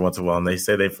call every once in a while, and they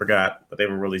say they forgot, but they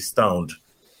were really stoned.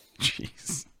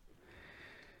 Jeez.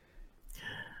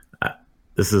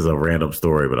 This is a random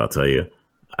story, but I'll tell you.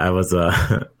 I was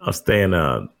staying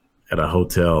at a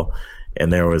hotel,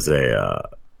 and there was a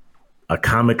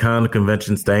Comic-Con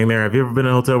convention staying there. Have you ever been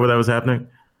in a hotel where that was happening?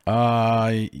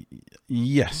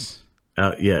 Yes.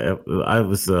 Yeah, I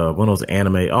was one of those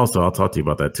anime. Also, I'll talk to you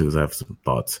about that too, because I have some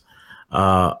thoughts.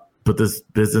 But this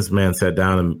businessman sat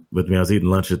down with me. I was eating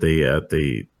lunch at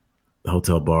the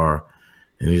hotel bar,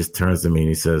 and he just turns to me and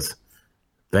he says,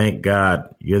 "Thank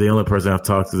God you're the only person I've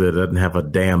talked to that doesn't have a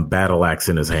damn battle axe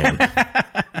in his hand."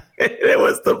 It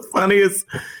was the funniest.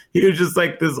 He was just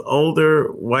like this older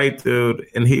white dude,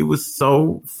 and he was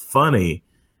so funny.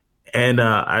 And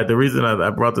the reason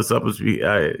I brought this up is,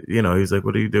 he's like,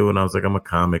 "What do you do?" And I was like, "I'm a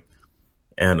comic."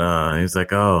 And he's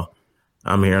like, "Oh,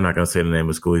 I'm here. I'm not going to say the name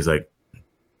of school." He's like,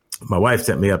 "My wife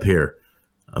sent me up here.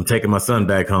 I'm taking my son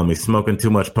back home. He's smoking too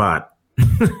much pot."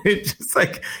 It's just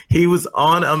like he was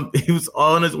on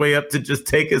his way up to just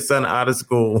take his son out of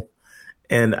school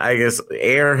and I guess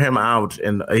air him out.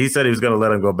 And he said he was going to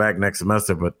let him go back next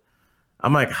semester. But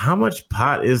I'm like, how much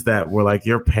pot is that where like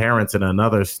your parents in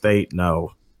another state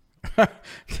know that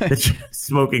you're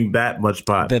smoking that much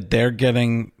pot? That they're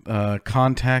getting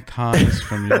contact highs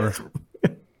from your...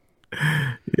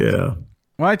 Yeah.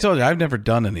 Well, I told you I've never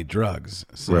done any drugs,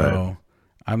 so Right.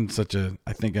 I don't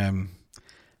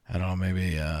know,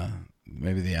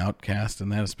 maybe the outcast in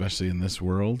that, especially in this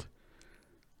world.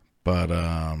 But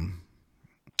I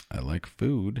like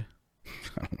food.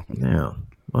 Yeah.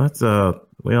 Well, that's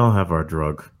we all have our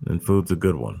drug, and food's a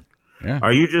good one. Yeah.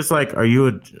 Are you just like are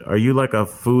you like a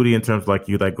foodie in terms of like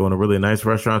you like going to really nice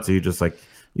restaurants, or you just like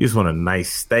you just want a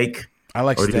nice steak? I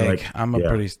like Or do you steak. like- I'm yeah. a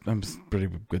pretty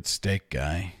good steak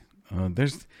guy.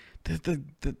 There's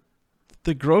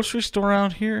the grocery store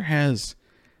out here has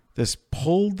this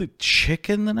pulled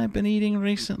chicken that I've been eating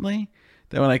recently.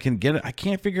 That when I can get it, I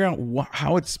can't figure out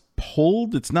how it's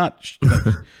pulled. It's not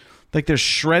like there's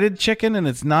shredded chicken, and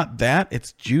it's not that.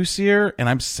 It's juicier, and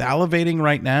I'm salivating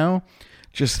right now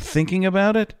just thinking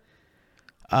about it.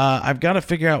 I've got to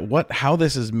figure out how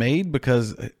this is made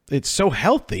because it's so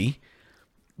healthy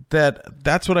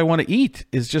that's what I want to eat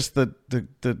is just the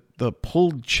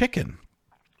pulled chicken.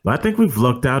 I think we've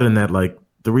lucked out in that, like,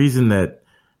 the reason that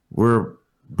we're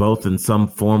both in some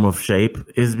form of shape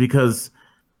is because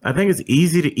I think it's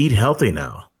easy to eat healthy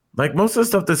now. Like, most of the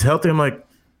stuff that's healthy, I'm like,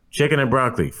 chicken and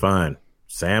broccoli, fine.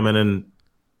 Salmon and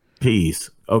peas.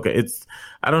 Okay,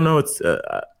 I don't know,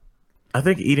 I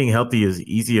think eating healthy is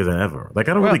easier than ever. Like,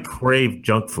 I don't really crave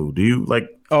junk food. Do you, like?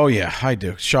 Oh, yeah, I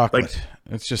do. Chocolate. Like,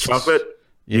 it's just chocolate?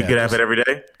 You yeah, could have it every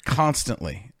day?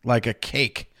 constantly, like a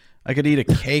cake. I could eat a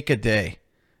cake a day.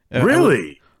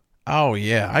 Really? Oh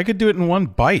yeah, I could do it in one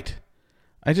bite.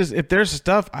 If there's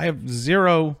stuff, I have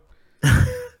zero.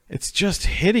 It's just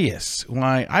hideous.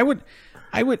 Why I would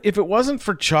if it wasn't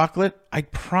for chocolate,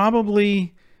 I'd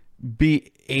probably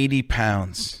be 80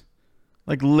 pounds,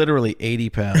 like literally 80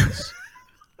 pounds.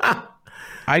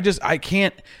 I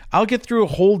can't. I'll get through a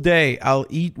whole day. I'll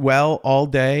eat well all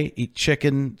day. Eat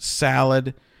chicken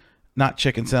salad, not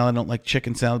chicken salad. I don't like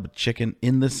chicken salad, but chicken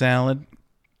in the salad.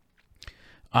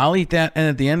 I'll eat that, and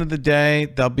at the end of the day,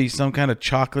 there'll be some kind of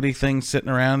chocolatey thing sitting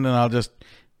around, and I'll just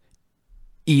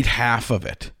eat half of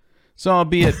it. So I'll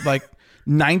be at like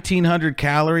 1,900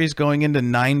 calories going into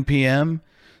 9 p.m.,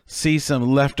 see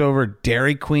some leftover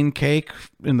Dairy Queen cake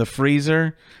in the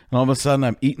freezer, and all of a sudden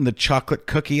I'm eating the chocolate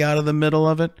cookie out of the middle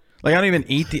of it. Like, I don't even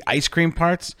eat the ice cream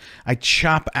parts. I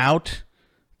chop out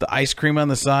the ice cream on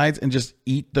the sides and just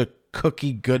eat the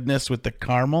cookie goodness with the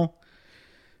caramel.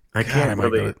 I can't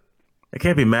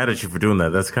be mad at you for doing that.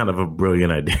 That's kind of a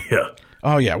brilliant idea.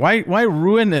 Oh yeah, why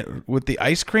ruin it with the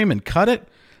ice cream and cut it?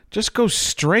 Just go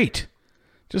straight.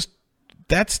 Just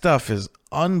that stuff is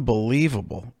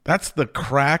unbelievable. That's the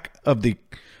crack of the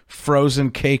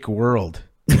frozen cake world.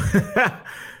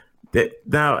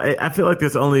 Now, I feel like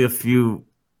there's only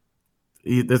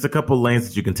there's a couple lanes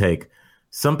that you can take.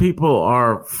 Some people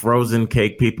are frozen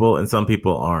cake people and some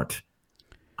people aren't.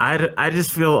 I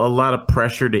just feel a lot of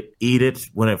pressure to eat it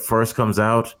when it first comes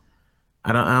out.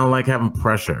 I don't like having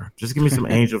pressure. Just give me some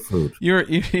angel food. You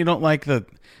don't like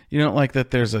that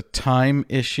there's a time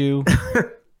issue.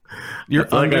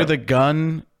 You're under the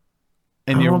gun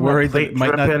and you're worried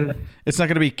that it's not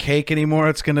going to be cake anymore.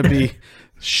 It's going to be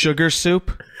sugar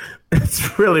soup.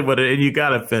 That's really what and you got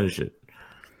to finish it.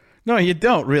 No, you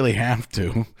don't really have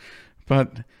to.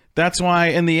 But that's why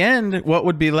in the end, what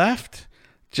would be left?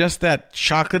 Just that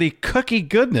chocolatey cookie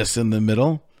goodness in the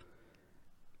middle.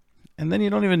 And then you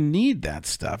don't even need that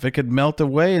stuff. It could melt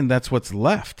away and that's what's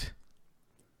left.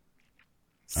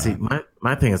 See,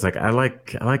 my thing is like I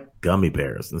like gummy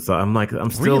bears. And so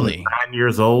I'm still Really? 9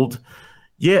 years old.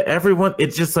 Yeah, everyone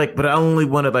it's just like but I only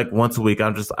want it like once a week.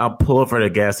 I'll pull over at a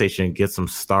gas station and get some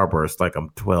Starburst like I'm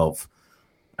 12.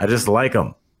 I just like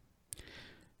them.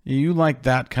 You like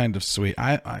that kind of sweet.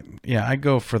 I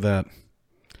go for that.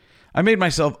 I made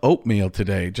myself oatmeal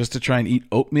today just to try and eat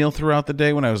oatmeal throughout the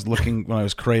day when I was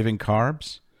craving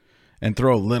carbs, and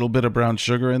throw a little bit of brown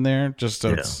sugar in there just so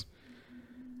it's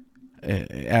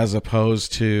as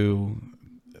opposed to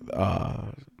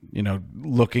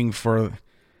looking for.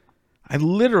 I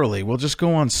literally will just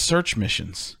go on search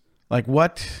missions. Like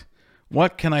what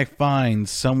can I find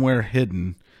somewhere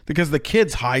hidden? Because the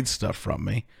kids hide stuff from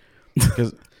me.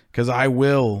 Because I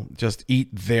will just eat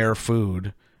their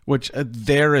food. Which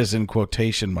there is in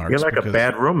quotation marks. You're like a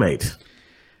bad roommate.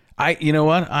 You know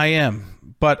what? I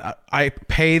am. But I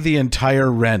pay the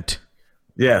entire rent.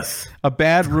 Yes. A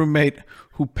bad roommate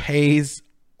who pays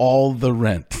all the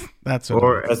rent. That's what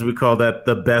or as we call that,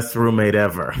 the best roommate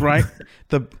ever. Right?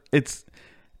 It's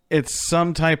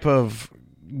some type of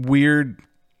weird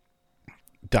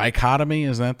dichotomy.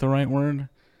 Is that the right word?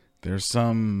 There's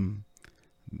some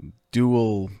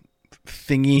dual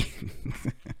thingy.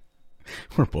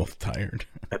 We're both tired.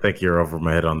 I think you're over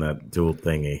my head on that dual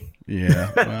thingy. Yeah.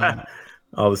 Well,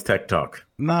 All this tech talk.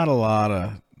 Not a lot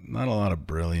of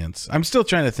brilliance. I'm still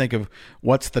trying to think of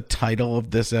what's the title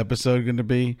of this episode going to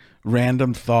be.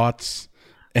 Random thoughts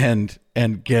and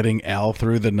getting Al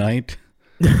through the night.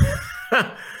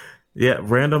 Yeah,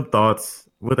 random thoughts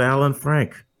with Alan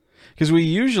Frank. Because we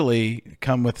usually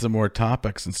come with some more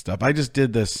topics and stuff. I just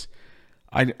did this.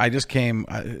 I just came.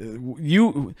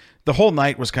 The whole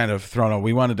night was kind of thrown out.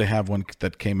 We wanted to have one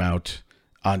that came out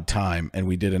on time, and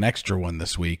we did an extra one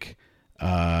this week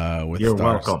with You're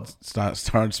welcome. Star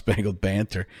Spangled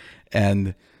Banter,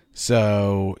 and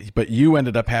so. But you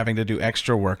ended up having to do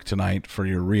extra work tonight for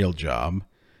your real job,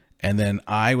 and then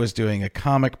I was doing a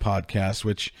comic podcast,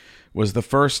 which was the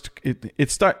first.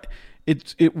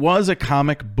 It was a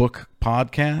comic book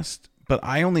podcast, but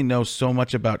I only know so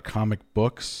much about comic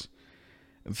books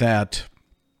that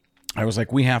I was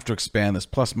like, we have to expand this.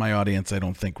 Plus, my audience, I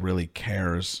don't think really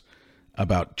cares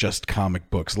about just comic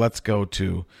books. Let's go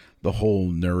to the whole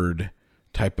nerd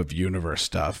type of universe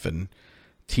stuff and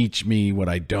teach me what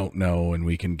I don't know, and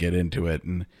we can get into it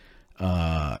and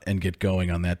get going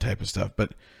on that type of stuff.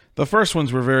 But the first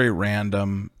ones were very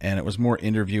random, and it was more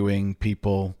interviewing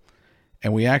people.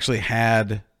 And we actually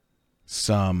had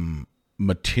some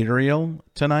material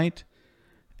tonight,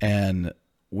 and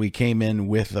we came in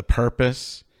with a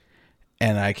purpose,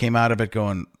 and I came out of it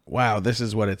going, wow, this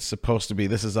is what it's supposed to be.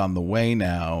 This is on the way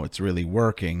now. It's really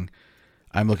working.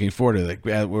 I'm looking forward to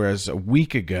it. Whereas a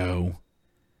week ago,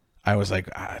 I was like,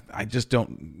 I just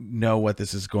don't know what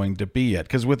this is going to be yet.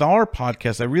 Because with our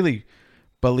podcast, I really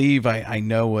believe I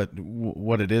know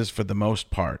what it is for the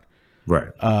most part.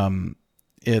 Right.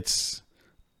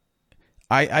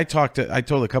 I told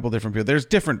a couple different people. There's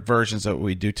different versions of what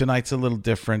we do. Tonight's a little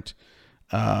different,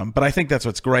 but I think that's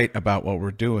what's great about what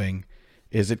we're doing,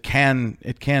 is it can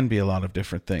be a lot of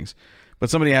different things. But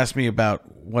somebody asked me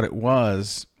about what it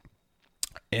was,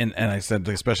 and I said,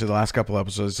 especially the last couple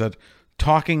episodes, I said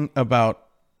talking about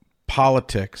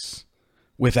politics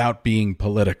without being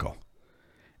political.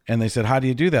 And they said, how do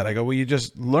you do that? I go, well, you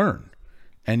just learn,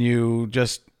 and you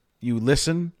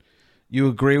listen. You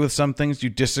agree with some things, you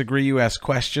disagree, you ask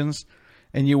questions,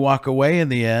 and you walk away in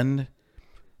the end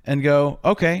and go,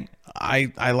 okay,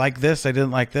 I like this, I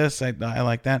didn't like this, I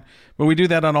like that. But we do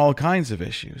that on all kinds of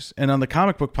issues. And on the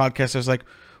comic book podcast, I was like,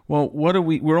 well,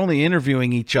 we're only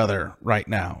interviewing each other right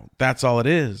now. That's all it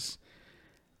is.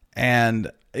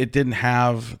 And it didn't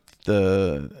have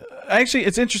actually,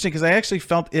 it's interesting because I actually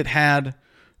felt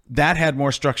that had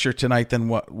more structure tonight than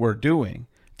what we're doing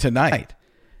tonight.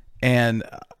 And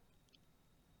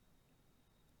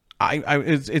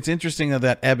it's interesting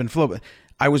that ebb and flow. But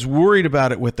I was worried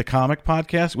about it with the comic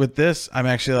podcast. With this, I'm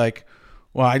actually like,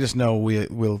 well, I just know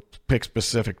we'll pick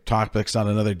specific topics on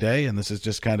another day, and this is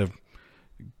just kind of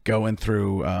going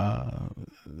through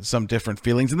some different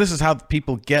feelings. And this is how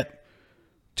people get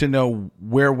to know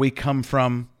where we come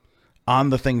from on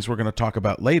the things we're going to talk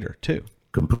about later, too.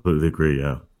 Completely agree,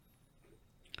 yeah.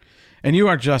 And you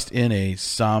are just in a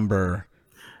somber...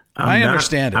 I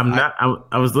understand it.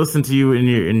 I was listening to you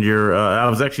in your. I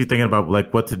was actually thinking about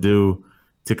like what to do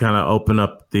to kind of open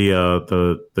up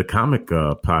the comic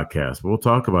podcast. We'll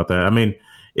talk about that. I mean,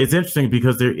 it's interesting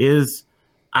because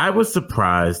I was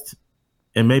surprised,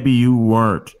 and maybe you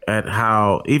weren't, at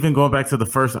how, even going back to the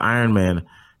first Iron Man,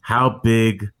 how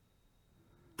big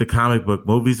the comic book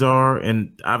movies are,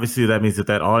 and obviously that means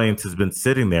that audience has been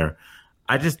sitting there.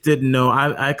 I just didn't know.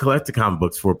 I collected comic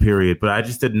books for a period, but I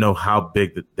just didn't know how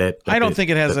big that I don't think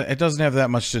it has. It doesn't have that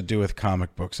much to do with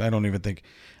comic books. I don't think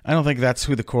that's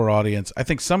who the core audience. I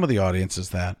think some of the audience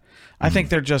is that. I think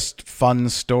they're just fun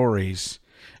stories,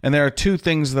 and there are two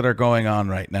things that are going on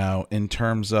right now in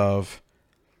terms of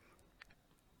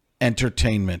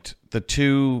entertainment. The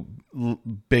two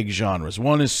big genres.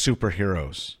 One is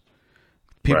superheroes.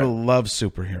 People love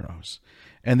superheroes,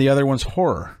 and the other one's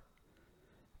horror.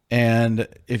 And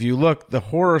if you look, the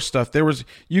horror stuff,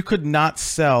 you could not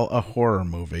sell a horror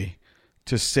movie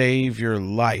to save your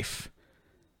life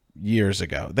years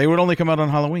ago. They would only come out on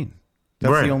Halloween.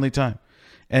 That's the only time.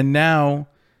 And now,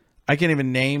 I can't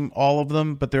even name all of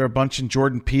them, but there are a bunch in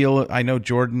Jordan Peele. I know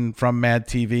Jordan from Mad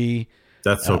TV.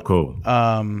 That's so cool.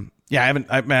 Yeah, I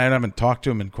haven't talked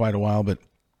to him in quite a while,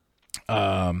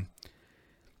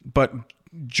 but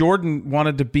Jordan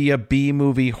wanted to be a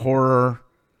B-movie horror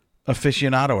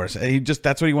aficionado, or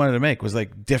that's what he wanted to make, was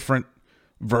like different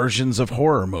versions of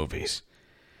horror movies.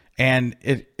 And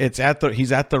he's at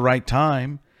the right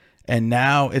time, and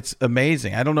now it's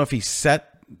amazing. I don't know if he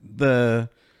set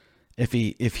if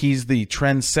he's the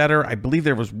trendsetter. I believe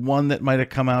there was one that might have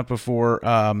come out before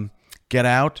Get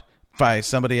Out by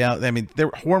somebody else. I mean,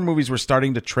 horror movies were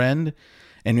starting to trend,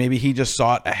 and maybe he just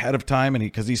saw it ahead of time, and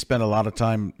because he spent a lot of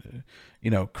time,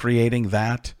 creating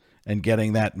that and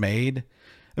getting that made.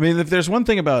 I mean, if there's one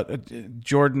thing about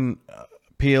Jordan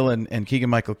Peele and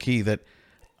Keegan-Michael Key that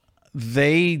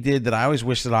they did that I always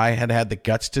wish that I had the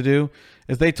guts to do,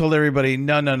 is they told everybody,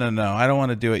 no, I don't want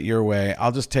to do it your way.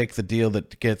 I'll just take the deal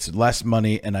that gets less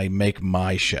money and I make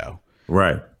my show.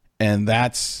 Right. And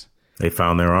they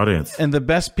found their audience. And the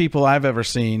best people I've ever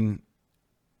seen,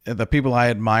 the people I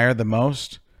admire the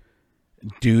most,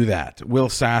 do that. Will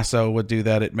Sasso would do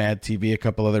that at Mad TV, a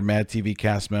couple other Mad TV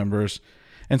cast members.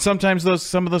 And sometimes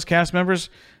some of those cast members,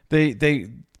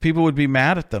 people would be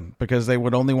mad at them because they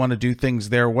would only want to do things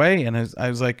their way. And I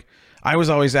was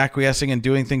always acquiescing and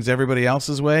doing things everybody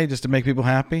else's way just to make people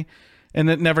happy. And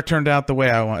it never turned out the way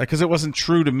I wanted because it wasn't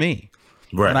true to me.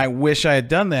 Right. And I wish I had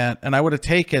done that. And I would have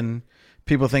taken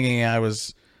people thinking I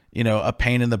was, a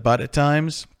pain in the butt at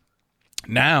times,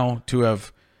 now to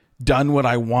have done what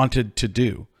I wanted to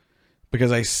do,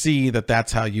 because I see that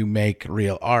that's how you make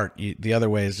real art. The other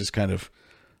way is just kind of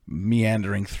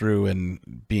meandering through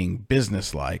and being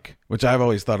business-like, which I've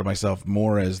always thought of myself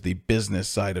more as the business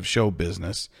side of show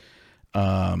business,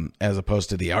 as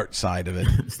opposed to the art side of it.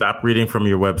 Stop reading from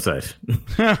your website.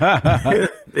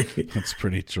 That's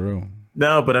pretty true.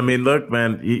 No, but I mean, look,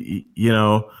 man,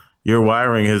 your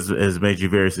wiring has made you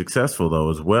very successful, though,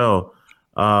 as well.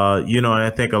 And I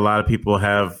think a lot of people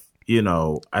have,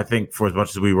 I think for as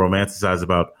much as we romanticize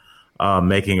about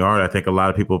making art, I think a lot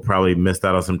of people probably missed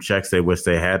out on some checks they wish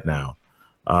they had now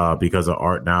because of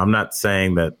art. Now, I'm not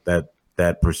saying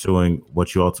that pursuing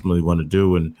what you ultimately want to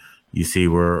do, and you see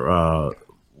where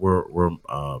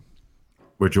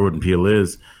Jordan Peele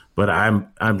is, but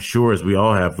I'm sure, as we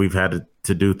all have, we've had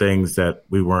to do things that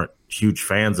we weren't huge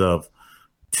fans of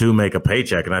to make a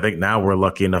paycheck. And I think now we're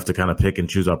lucky enough to kind of pick and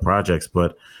choose our projects.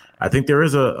 But I think there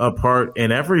is a part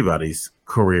in everybody's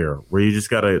career where you just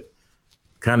got to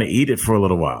kind of eat it for a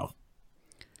little while.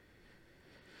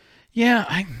 Yeah.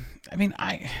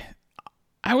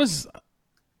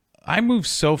 I moved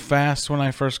so fast when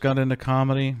I first got into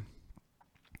comedy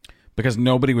because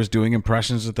nobody was doing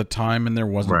impressions at the time and there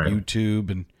wasn't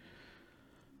YouTube. And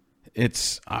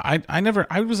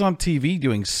I was on TV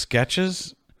doing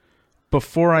sketches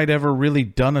before I'd ever really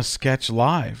done a sketch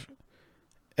live.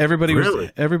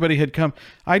 Everybody had come.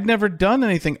 I'd never done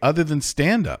anything other than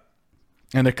stand up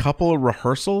and a couple of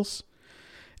rehearsals,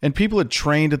 and people had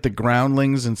trained at the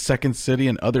Groundlings and Second City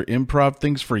and other improv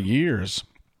things for years.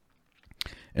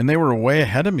 And they were way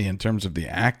ahead of me in terms of the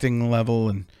acting level.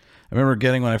 And I remember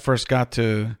when I first got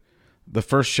to the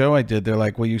first show I did, they're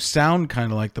like, well, you sound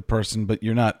kind of like the person, but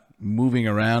you're not moving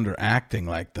around or acting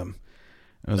like them.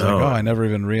 I was like, I never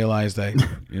even realized I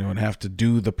would have to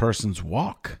do the person's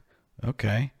walk.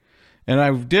 Okay. And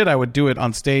I would do it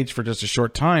on stage for just a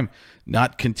short time,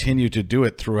 not continue to do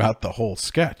it throughout the whole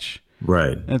sketch.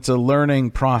 Right. And it's a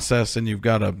learning process, and you've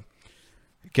got to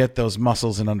get those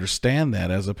muscles and understand that,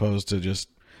 as opposed to just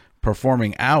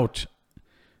performing out.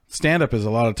 Stand-up is a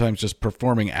lot of times just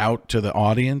performing out to the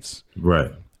audience.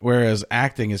 Right. Whereas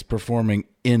acting is performing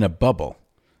in a bubble,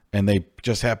 and they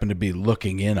just happen to be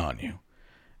looking in on you.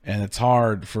 And it's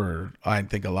hard for, I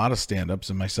think, a lot of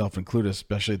stand-ups, and myself included,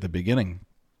 especially at the beginning,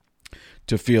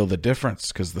 to feel the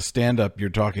difference, because the stand-up, you're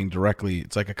talking directly.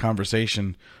 It's like a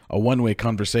conversation, a one-way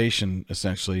conversation,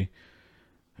 essentially,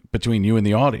 between you and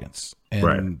the audience.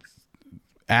 And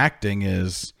acting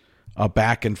is a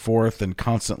back and forth and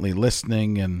constantly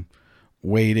listening and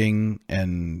waiting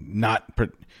and not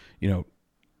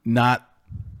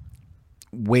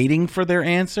waiting for their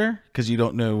answer, because you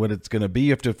don't know what it's going to be.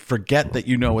 You have to forget that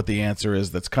you know what the answer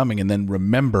is that's coming, and then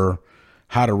remember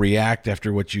how to react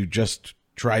after what you just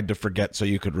tried to forget so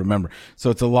you could remember.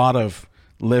 So it's a lot of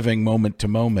living moment to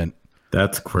moment.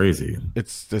 That's crazy.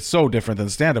 It's so different than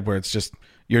stand-up, where it's just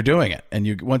you're doing it,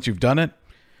 and once you've done it,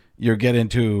 you get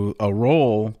into a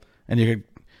role, and you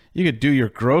could do your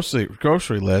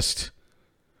grocery list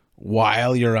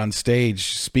while you're on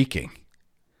stage speaking.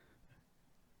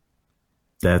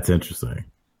 That's interesting.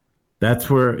 That's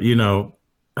where,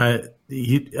 I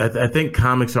think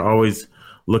comics are always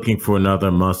looking for another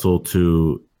muscle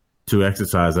to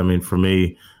exercise. I mean, for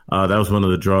me, that was one of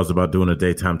the draws about doing a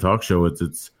daytime talk show.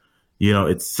 It's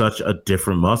such a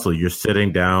different muscle. You're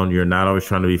sitting down. You're not always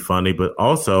trying to be funny, but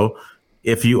also,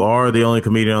 if you are the only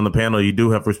comedian on the panel, you do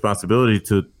have responsibility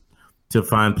to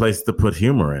find places to put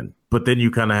humor in. But then you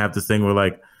kind of have this thing where,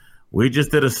 like, we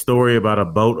just did a story about a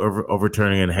boat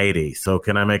overturning in Haiti. So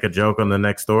can I make a joke on the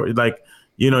next story? Like,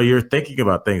 you're thinking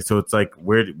about things. So it's like,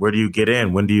 where do you get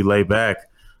in? When do you lay back?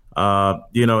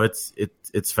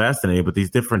 It's fascinating. But these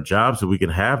different jobs that we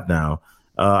can have now,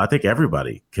 I think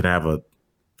everybody can have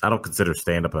I don't consider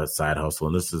stand up a side hustle,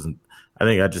 and this isn't. I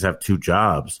think I just have two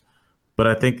jobs, but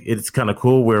I think it's kind of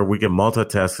cool where we can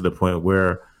multitask to the point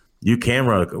where you can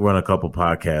run a couple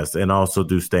podcasts and also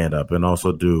do stand up and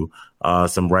also do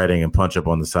some writing and punch up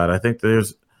on the side. I think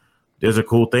there's a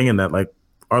cool thing in that. Like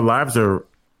our lives are,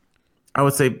 I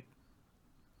would say,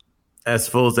 as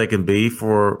full as they can be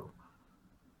for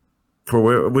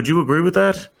where. Would you agree with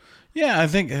that? Yeah, I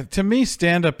think to me,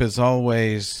 stand up is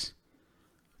always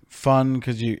fun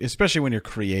because especially when you're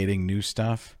creating new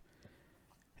stuff,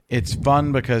 it's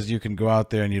fun because you can go out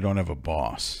there and you don't have a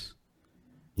boss.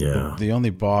 Yeah. The only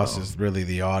boss is really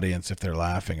the audience if they're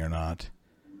laughing or not.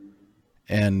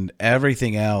 And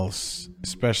everything else,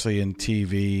 especially in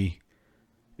TV,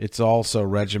 it's also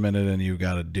regimented and you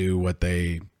got to do what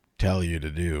they tell you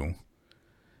to do.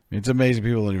 It's amazing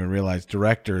people don't even realize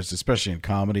directors, especially in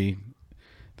comedy,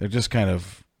 they're just kind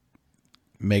of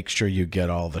make sure you get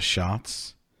all the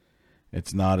shots.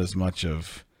 It's not as much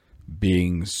of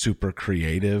being super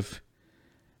creative.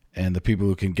 And the people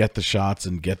who can get the shots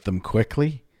and get them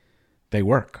quickly, they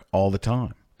work all the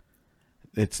time.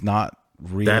 It's not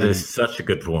really... That is such a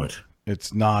good point.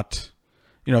 It's not,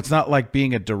 it's not like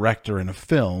being a director in a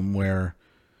film where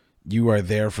you are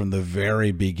there from the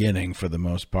very beginning for the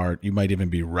most part. You might even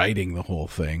be writing the whole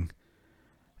thing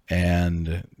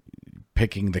and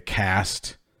picking the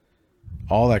cast,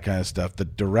 all that kind of stuff. The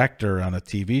director on a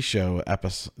TV show,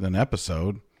 an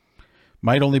episode,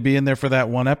 might only be in there for that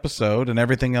one episode, and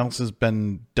everything else has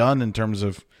been done in terms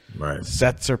of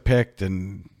sets are picked,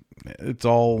 and it's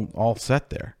all set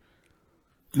there.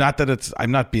 Not that I'm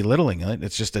not belittling it.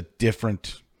 It's just a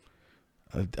different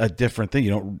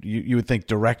thing. You would think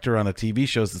director on a TV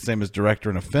show is the same as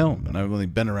director in a film, and I've only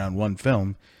been around one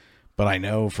film, but I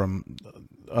know from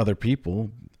other people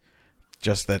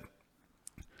just that,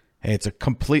 hey, it's a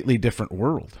completely different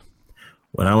world.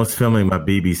 When I was filming my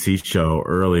BBC show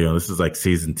early on, this is like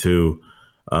season 2,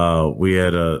 we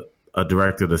had a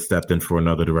director that stepped in for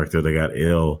another director that got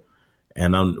ill,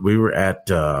 and we were at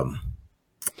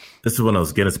this is when I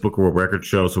was Guinness Book of World Records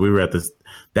show. So we were at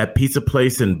that pizza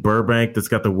place in Burbank that's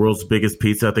got the world's biggest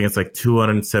pizza. I think it's like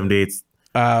 278.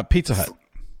 Pizza Hut.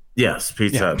 Yes,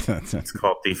 Pizza Hut. It's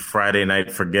called the Friday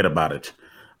Night Forget About It.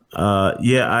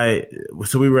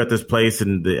 So we were at this place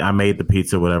and I made the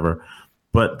pizza, whatever.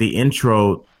 But the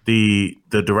intro, the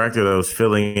director that was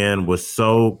filling in was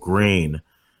so green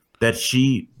that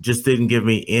she just didn't give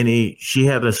me any. She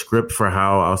had a script for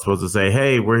how I was supposed to say,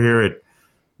 hey, we're here at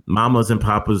Mama's and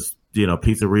Papa's,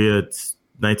 pizzeria. It's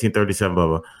 1937, blah,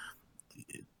 blah.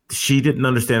 She didn't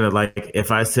understand that, like,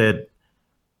 if I said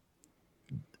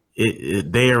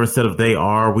they are instead of they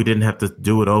are, we didn't have to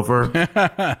do it over.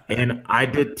 And I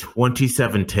did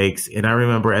 27 takes. And I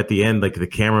remember at the end, like, the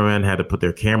cameraman had to put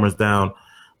their cameras down.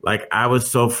 Like, I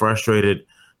was so frustrated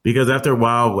because after a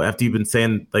while, after you've been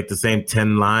saying like the same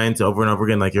 10 lines over and over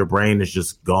again, like your brain is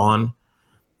just gone.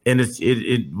 And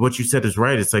what you said is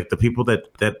right. It's like the people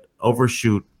that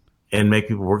overshoot and make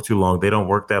people work too long, they don't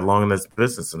work that long in this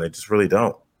business, and they just really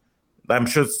don't. I'm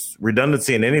sure it's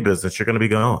redundancy in any business. You're going to be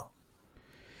gone.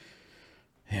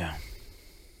 Yeah.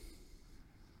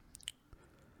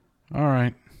 All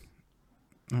right.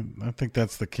 I think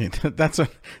that's the key. That's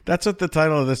what the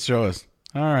title of this show is.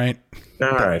 All right. All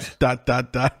right. Dot.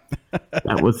 That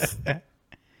was.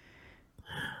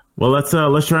 Well, let's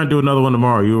try and do another one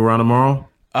tomorrow. You around tomorrow?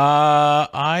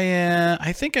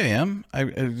 I think I am.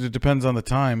 It depends on the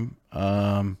time.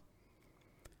 My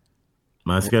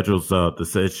schedule's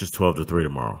it's just 12 to 3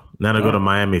 tomorrow. Then I go to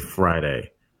Miami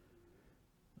Friday.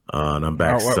 And I'm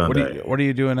back Sunday. What are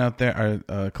you doing out there?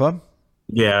 Club?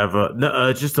 Yeah,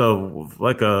 it's just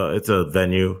it's a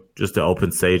venue, just an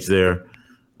open stage there.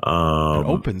 An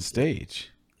open stage.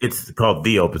 It's called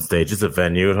The Open Stage. It's a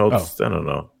venue. It holds, I don't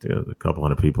know, a couple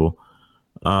hundred people.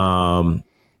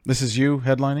 This is you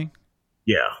headlining?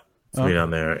 Yeah, it's me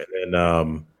down there. And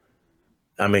then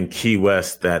I'm in Key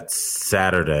West that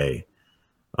Saturday.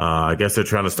 I guess they're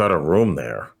trying to start a room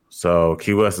there. So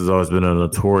Key West has always been a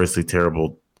notoriously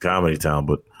terrible comedy town,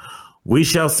 but we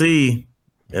shall see.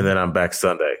 And then I'm back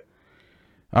Sunday.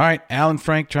 All right, Alan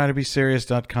Frank,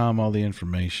 trytobeserious.com, all the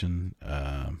information.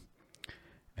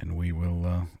 And we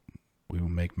will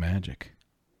make magic.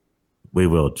 We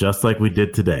will, just like we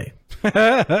did today.